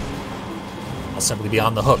 I'll simply be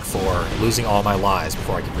on the hook for losing all my lives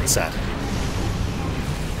before I can reset.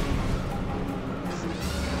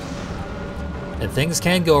 And things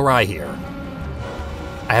can go awry here.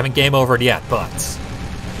 I haven't game overed yet, but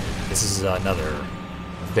this is another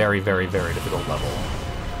very, very, very difficult level.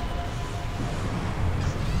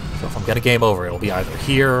 So if I'm gonna game over, it'll be either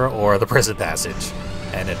here or the prison passage.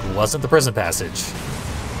 And it wasn't the prison passage.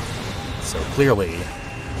 So clearly,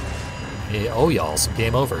 I owe y'all some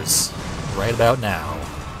game overs right about now.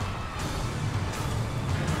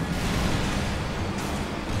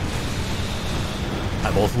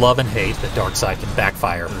 I both love and hate that Darkseid can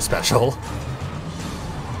backfire her special,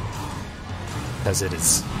 because it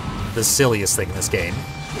is the silliest thing in this game.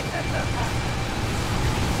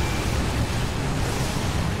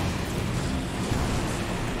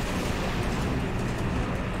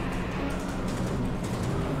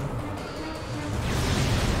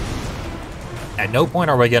 At no point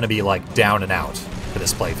are we going to be, like, down and out for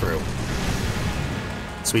this playthrough.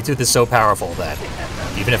 Sweet Tooth is so powerful that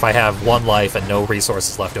even if I have one life and no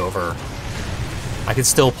resources left over, I can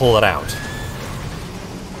still pull it out.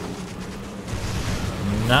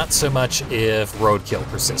 Not so much if roadkill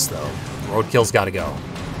persists, though. Roadkill's gotta go.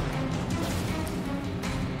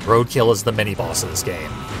 Roadkill is the mini-boss of this game.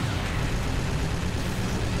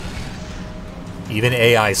 Even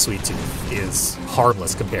AI Sweet Tooth is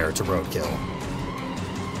harmless compared to roadkill.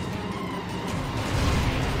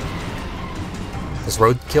 Because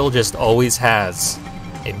roadkill just always has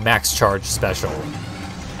a max charge special.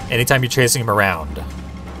 Anytime you're chasing him around,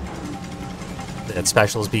 that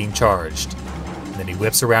special is being charged. And then he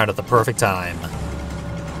whips around at the perfect time.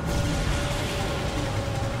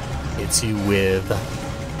 Hits you with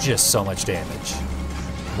just so much damage.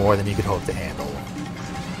 More than you could hope to handle.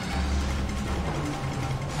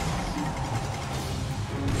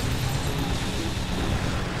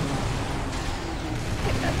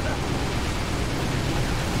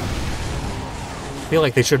 I feel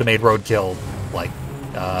like they should have made roadkill like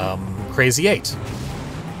Crazy 8.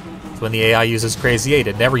 When the AI uses Crazy 8,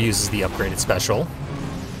 it never uses the upgraded special.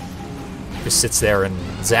 It just sits there and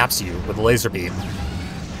zaps you with a laser beam.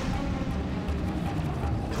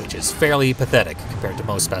 Which is fairly pathetic compared to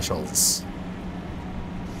most specials.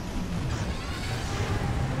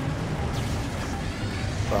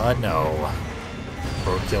 But no.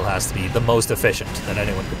 Roadkill has to be the most efficient that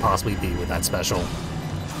anyone could possibly be with that special.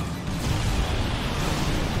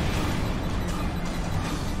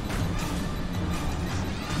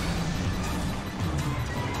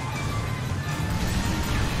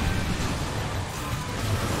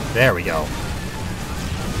 There we go.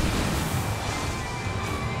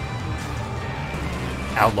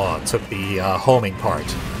 Outlaw took the homing part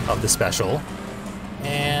of the special,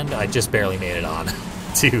 and I just barely made it on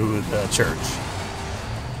to the church.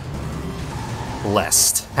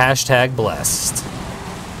 Blessed. Hashtag blessed.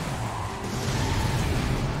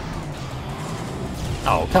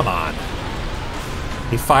 Oh, come on.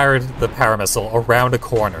 He fired the power missile around a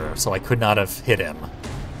corner, so I could not have hit him.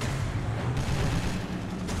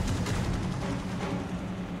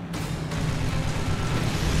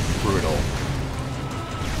 Brutal.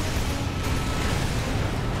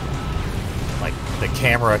 Like, the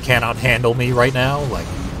camera cannot handle me right now? Like,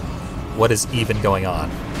 what is even going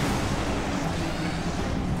on?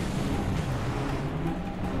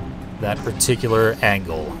 That particular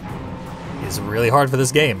angle is really hard for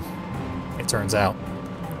this game, it turns out.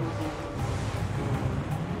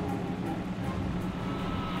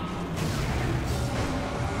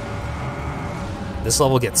 This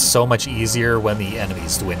level gets so much easier when the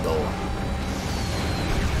enemies dwindle.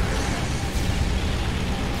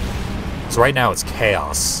 So right now it's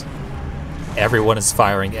chaos. Everyone is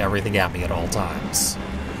firing everything at me at all times.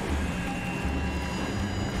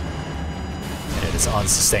 And it is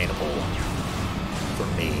unsustainable for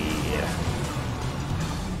me.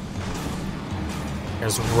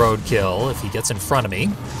 There's Roadkill. If he gets in front of me,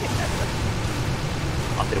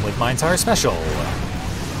 I'll hit him with my entire special.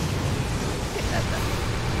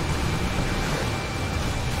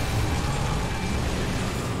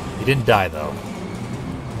 He didn't die, though.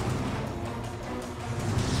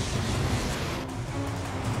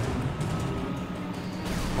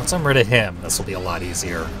 Once I'm rid of him, this will be a lot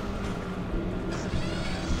easier.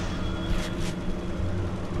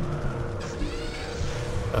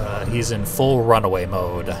 He's in full runaway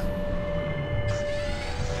mode.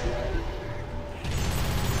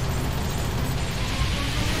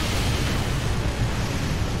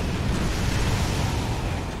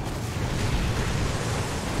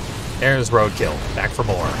 There's Roadkill, back for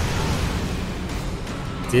more.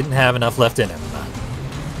 Didn't have enough left in him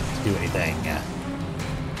to do anything.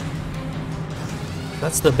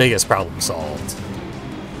 That's the biggest problem solved.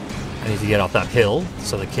 I need to get off that hill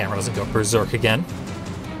so the camera doesn't go berserk again.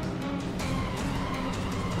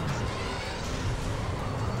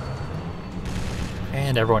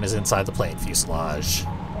 And everyone is inside the plane fuselage.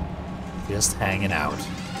 Just hanging out.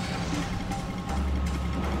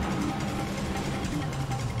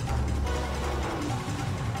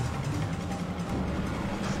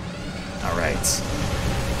 Alright.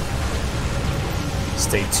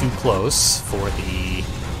 Stay too close for the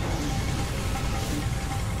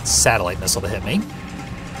satellite missile to hit me.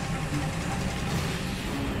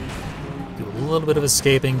 Do a little bit of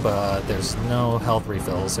escaping, but there's no health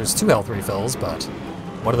refills. There's 2 health refills, but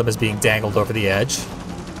one of them is being dangled over the edge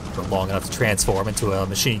for long enough to transform into a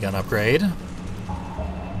machine gun upgrade.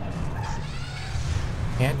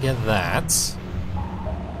 Can't get that.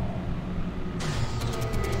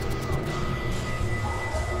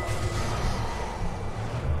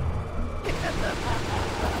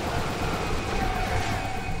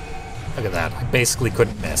 Look at that. I basically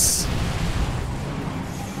couldn't miss.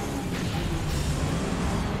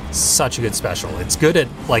 Such a good special. It's good at,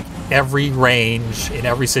 like, every range, in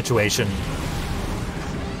every situation.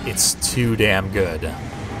 It's too damn good.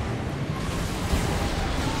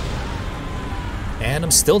 And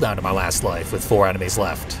I'm still down to my last life with 4 enemies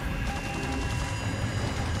left.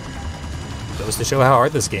 Goes to show how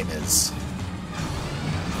hard this game is.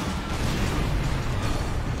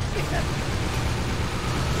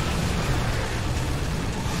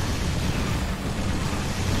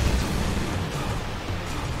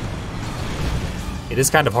 It is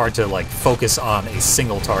kind of hard to, like, focus on a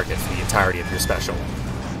single target for the entirety of your special.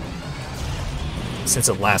 Since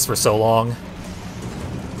it lasts for so long,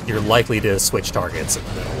 you're likely to switch targets in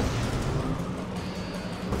the middle.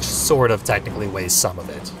 Which sort of technically wastes some of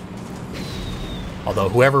it. Although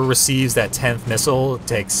whoever receives that 10th missile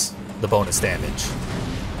takes the bonus damage.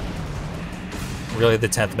 Really, the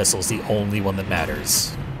 10th missile is the only one that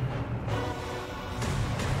matters.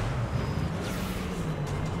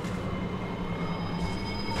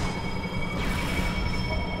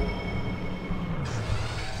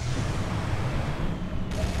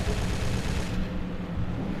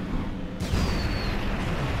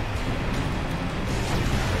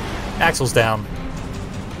 Axel's down.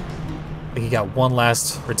 I think he got one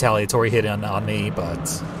last retaliatory hit on me, but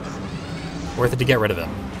worth it to get rid of him.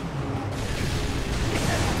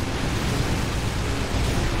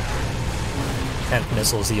 Tenth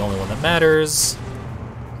missile is the only one that matters.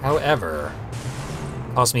 However,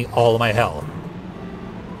 cost me all of my health.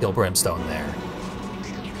 Kill Brimstone there.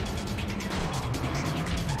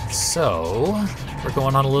 So, we're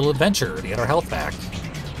going on a little adventure to get our health back.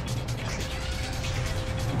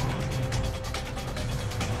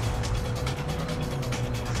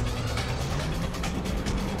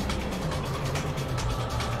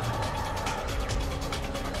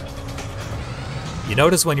 You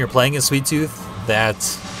notice when you're playing as Sweet Tooth that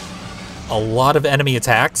a lot of enemy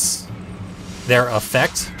attacks, their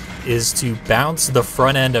effect is to bounce the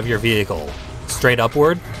front end of your vehicle straight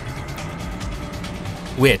upward,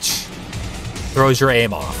 which throws your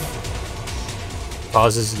aim off.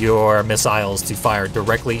 Causes your missiles to fire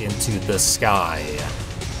directly into the sky.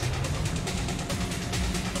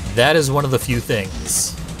 That is one of the few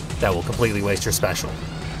things that will completely waste your special.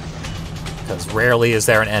 Because rarely is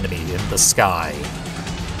there an enemy in the sky.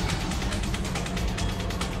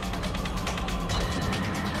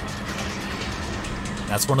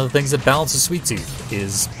 That's one of the things that balances Sweet Tooth,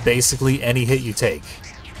 is basically any hit you take.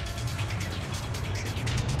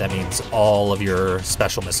 That means all of your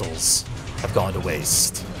special missiles have gone to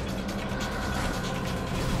waste.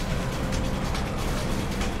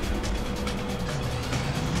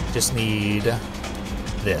 Just need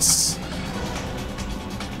this.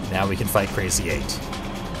 Now we can fight Crazy 8.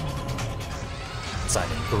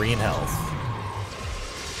 Simon, green health.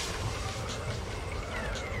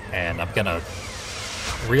 And I'm gonna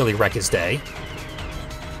really wreck his day.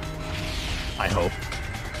 I hope.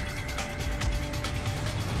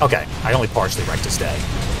 Okay, I only partially wrecked his day.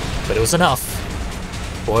 But it was enough.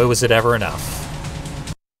 Boy, was it ever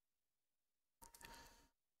enough.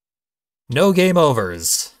 No game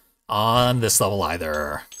overs on this level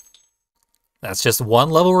either. That's just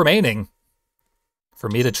one level remaining for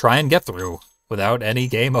me to try and get through without any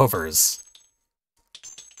game overs.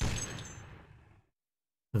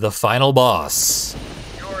 The final boss.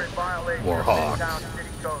 You're in violation Warhawk. of Town City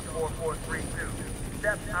Code 4432.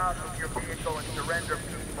 Step out of your vehicle and surrender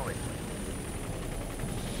peacefully.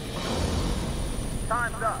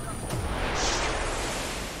 Time's up.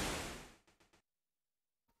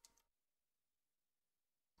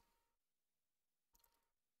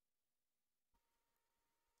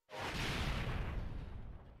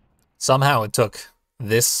 Somehow it took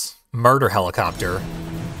this murder helicopter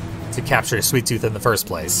to capture Sweet Tooth in the first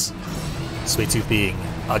place. Sweet Tooth being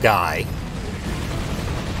a guy.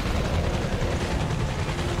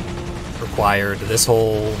 Required this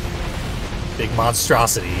whole big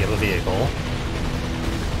monstrosity of a vehicle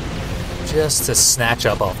just to snatch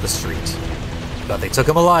up off the street. But they took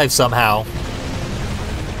him alive somehow.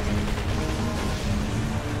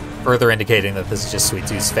 Further indicating that this is just Sweet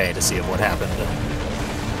Tooth's fantasy of what happened.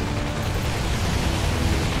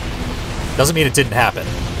 Doesn't mean it didn't happen.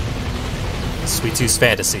 Sweet Tooth's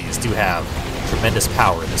fantasies do have tremendous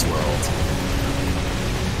power in this world.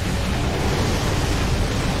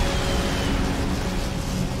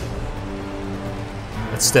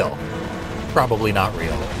 But still, probably not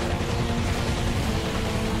real.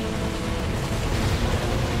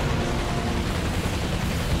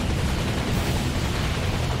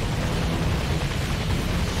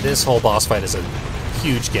 This whole boss fight is a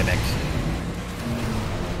huge gimmick.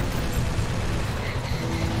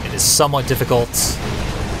 It is somewhat difficult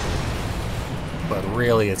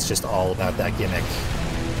really it's just all about that gimmick.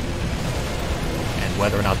 And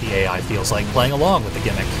whether or not the AI feels like playing along with the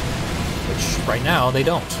gimmick. Which, right now, they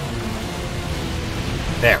don't.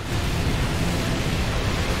 There.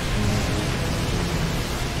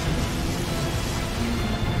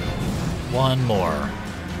 One more.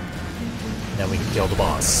 And then we can kill the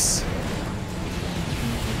boss.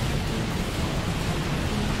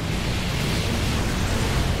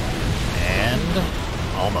 And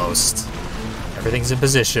almost. Everything's in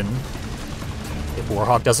position. If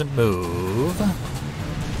Warhawk doesn't move.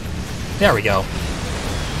 There we go.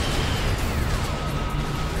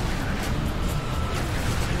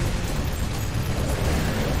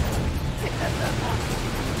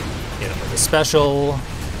 Hit him with a special.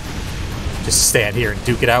 Just stand here and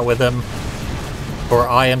duke it out with him. For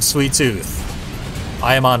I am Sweet Tooth.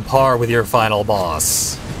 I am on par with your final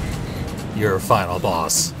boss. Your final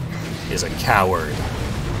boss is a coward.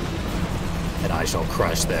 And I shall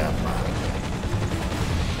crush them.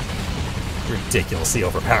 Ridiculously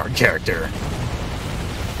overpowered character.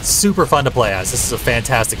 Super fun to play as. This is a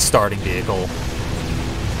fantastic starting vehicle.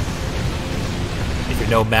 If you're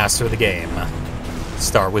no master of the game,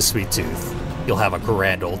 start with Sweet Tooth. You'll have a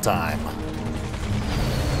grand old time.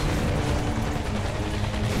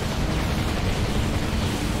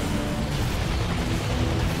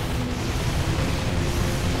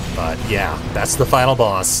 But yeah, that's the final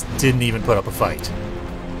boss. Didn't even put up a fight.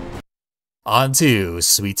 On to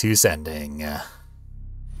Sweet Tooth's ending.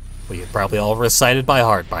 We had probably all recited by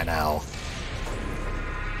heart by now.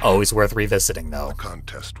 Always worth revisiting, though. The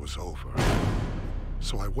contest was over,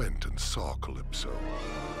 so I went and saw Calypso.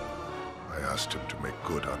 I asked him to make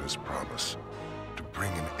good on his promise, to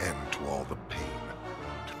bring an end to all the pain,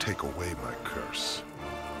 to take away my curse.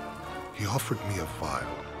 He offered me a vial.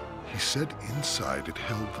 He said inside it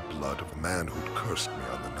held the blood of the man who'd cursed me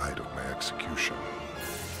on the night of my execution.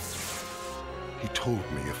 He told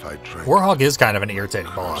me if I drank... Warhawk is kind of an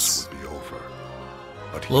irritating boss. Would be over.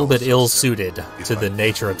 But A little bit ill-suited to the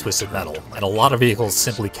nature of Twisted Metal, and a lot of vehicles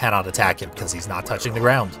simply cannot attack him because he's not touching the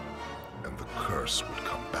ground. And the curse would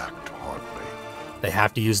come back to haunt me. They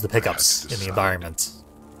have to use the pickups in the environment.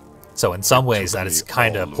 So in some ways that is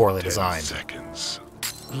kind of poorly designed. Seconds.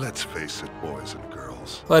 Let's face it, boys and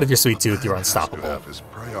girls. But if you're Sweet Tooth, you're A man has to unstoppable. have his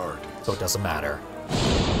priorities. So it doesn't matter.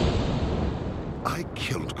 I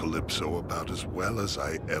killed Calypso about as well as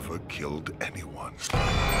I ever killed anyone.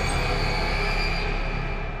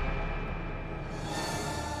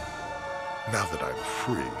 Now that I'm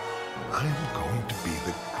free, I'm going to be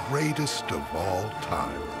the greatest of all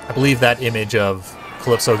time. I believe that image of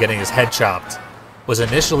Calypso getting his head chopped was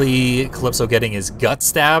initially Calypso getting his gut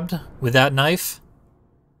stabbed with that knife.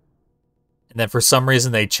 And then for some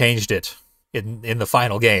reason they changed it in the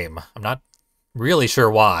final game. I'm not really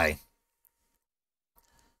sure why.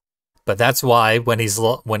 But that's why when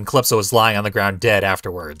Calypso is lying on the ground dead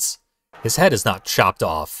afterwards, his head is not chopped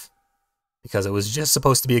off. Because it was just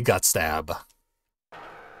supposed to be a gut stab.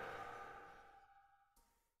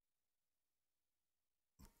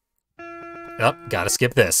 Oh, gotta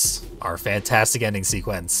skip this. Our fantastic ending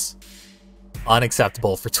sequence.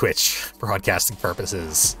 Unacceptable for Twitch broadcasting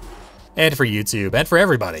purposes. And for YouTube, and for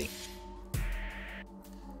everybody.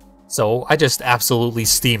 So, I just absolutely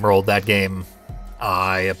steamrolled that game.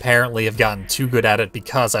 I apparently have gotten too good at it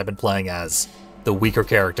because I've been playing as the weaker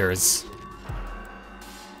characters.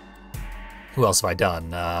 Who else have I done?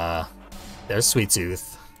 There's Sweet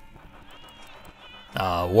Tooth.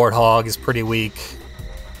 Warthog is pretty weak.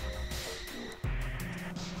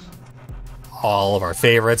 All of our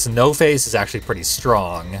favorites. No Face is actually pretty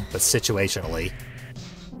strong, but situationally.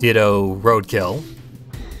 Ditto Roadkill.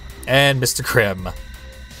 And Mr. Grimm.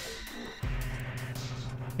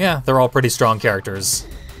 Yeah, they're all pretty strong characters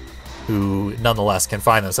who nonetheless can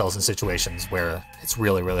find themselves in situations where it's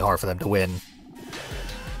really, really hard for them to win.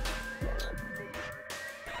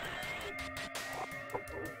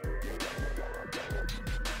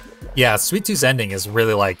 Yeah, Sweet Tooth's ending is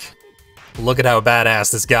really like, look at how badass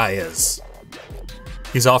this guy is.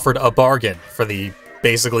 He's offered a bargain for the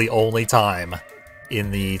basically only time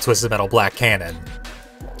in the Twisted Metal Black canon.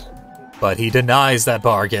 But he denies that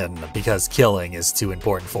bargain because killing is too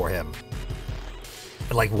important for him.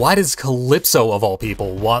 And like, why does Calypso, of all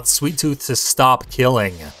people, want Sweet Tooth to stop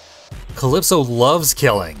killing? Calypso loves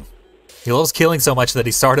killing. He loves killing so much that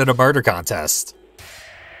he started a murder contest.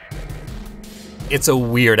 It's a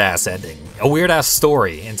weird-ass ending. A weird-ass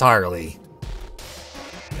story, entirely.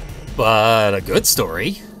 But a good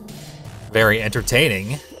story. Very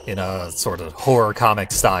entertaining, in a sort of horror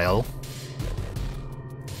comic style.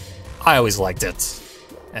 I always liked it.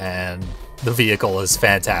 And the vehicle is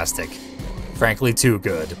fantastic. Frankly, too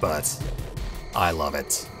good, but I love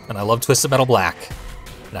it. And I love Twisted Metal Black.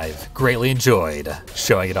 And I've greatly enjoyed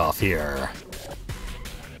showing it off here.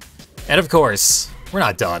 And of course, we're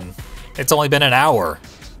not done. It's only been an hour.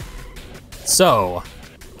 So,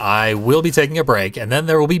 I will be taking a break, and then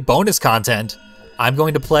there will be bonus content. I'm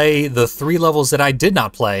going to play the 3 levels that I did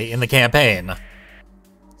not play in the campaign.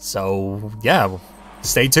 So, yeah,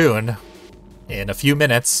 stay tuned. In a few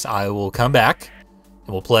minutes, I will come back,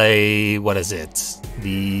 and we'll play, what is it?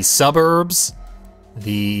 The Suburbs,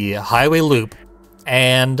 the Highway Loop,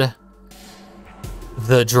 and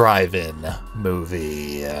the Drive-In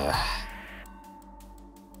movie.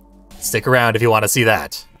 Stick around if you want to see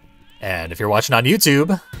that. And if you're watching on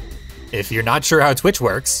YouTube, if you're not sure how Twitch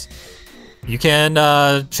works, you can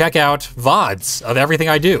check out VODs of everything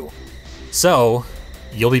I do. So,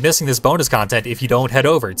 you'll be missing this bonus content if you don't head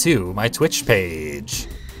over to my Twitch page.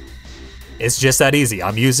 It's just that easy.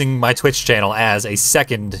 I'm using my Twitch channel as a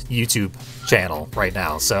second YouTube channel right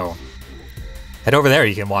now, so head over there.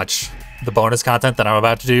 You can watch the bonus content that I'm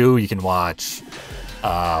about to do. You can watch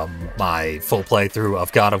my full playthrough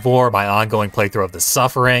of God of War, my ongoing playthrough of The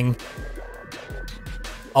Suffering.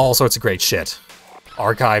 All sorts of great shit.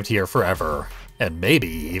 Archived here forever. And maybe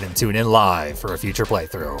even tune in live for a future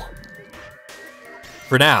playthrough.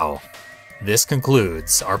 For now, this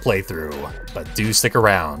concludes our playthrough, but do stick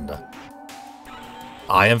around.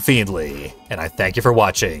 I am Fiendly, and I thank you for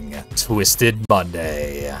watching Twisted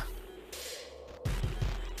Monday.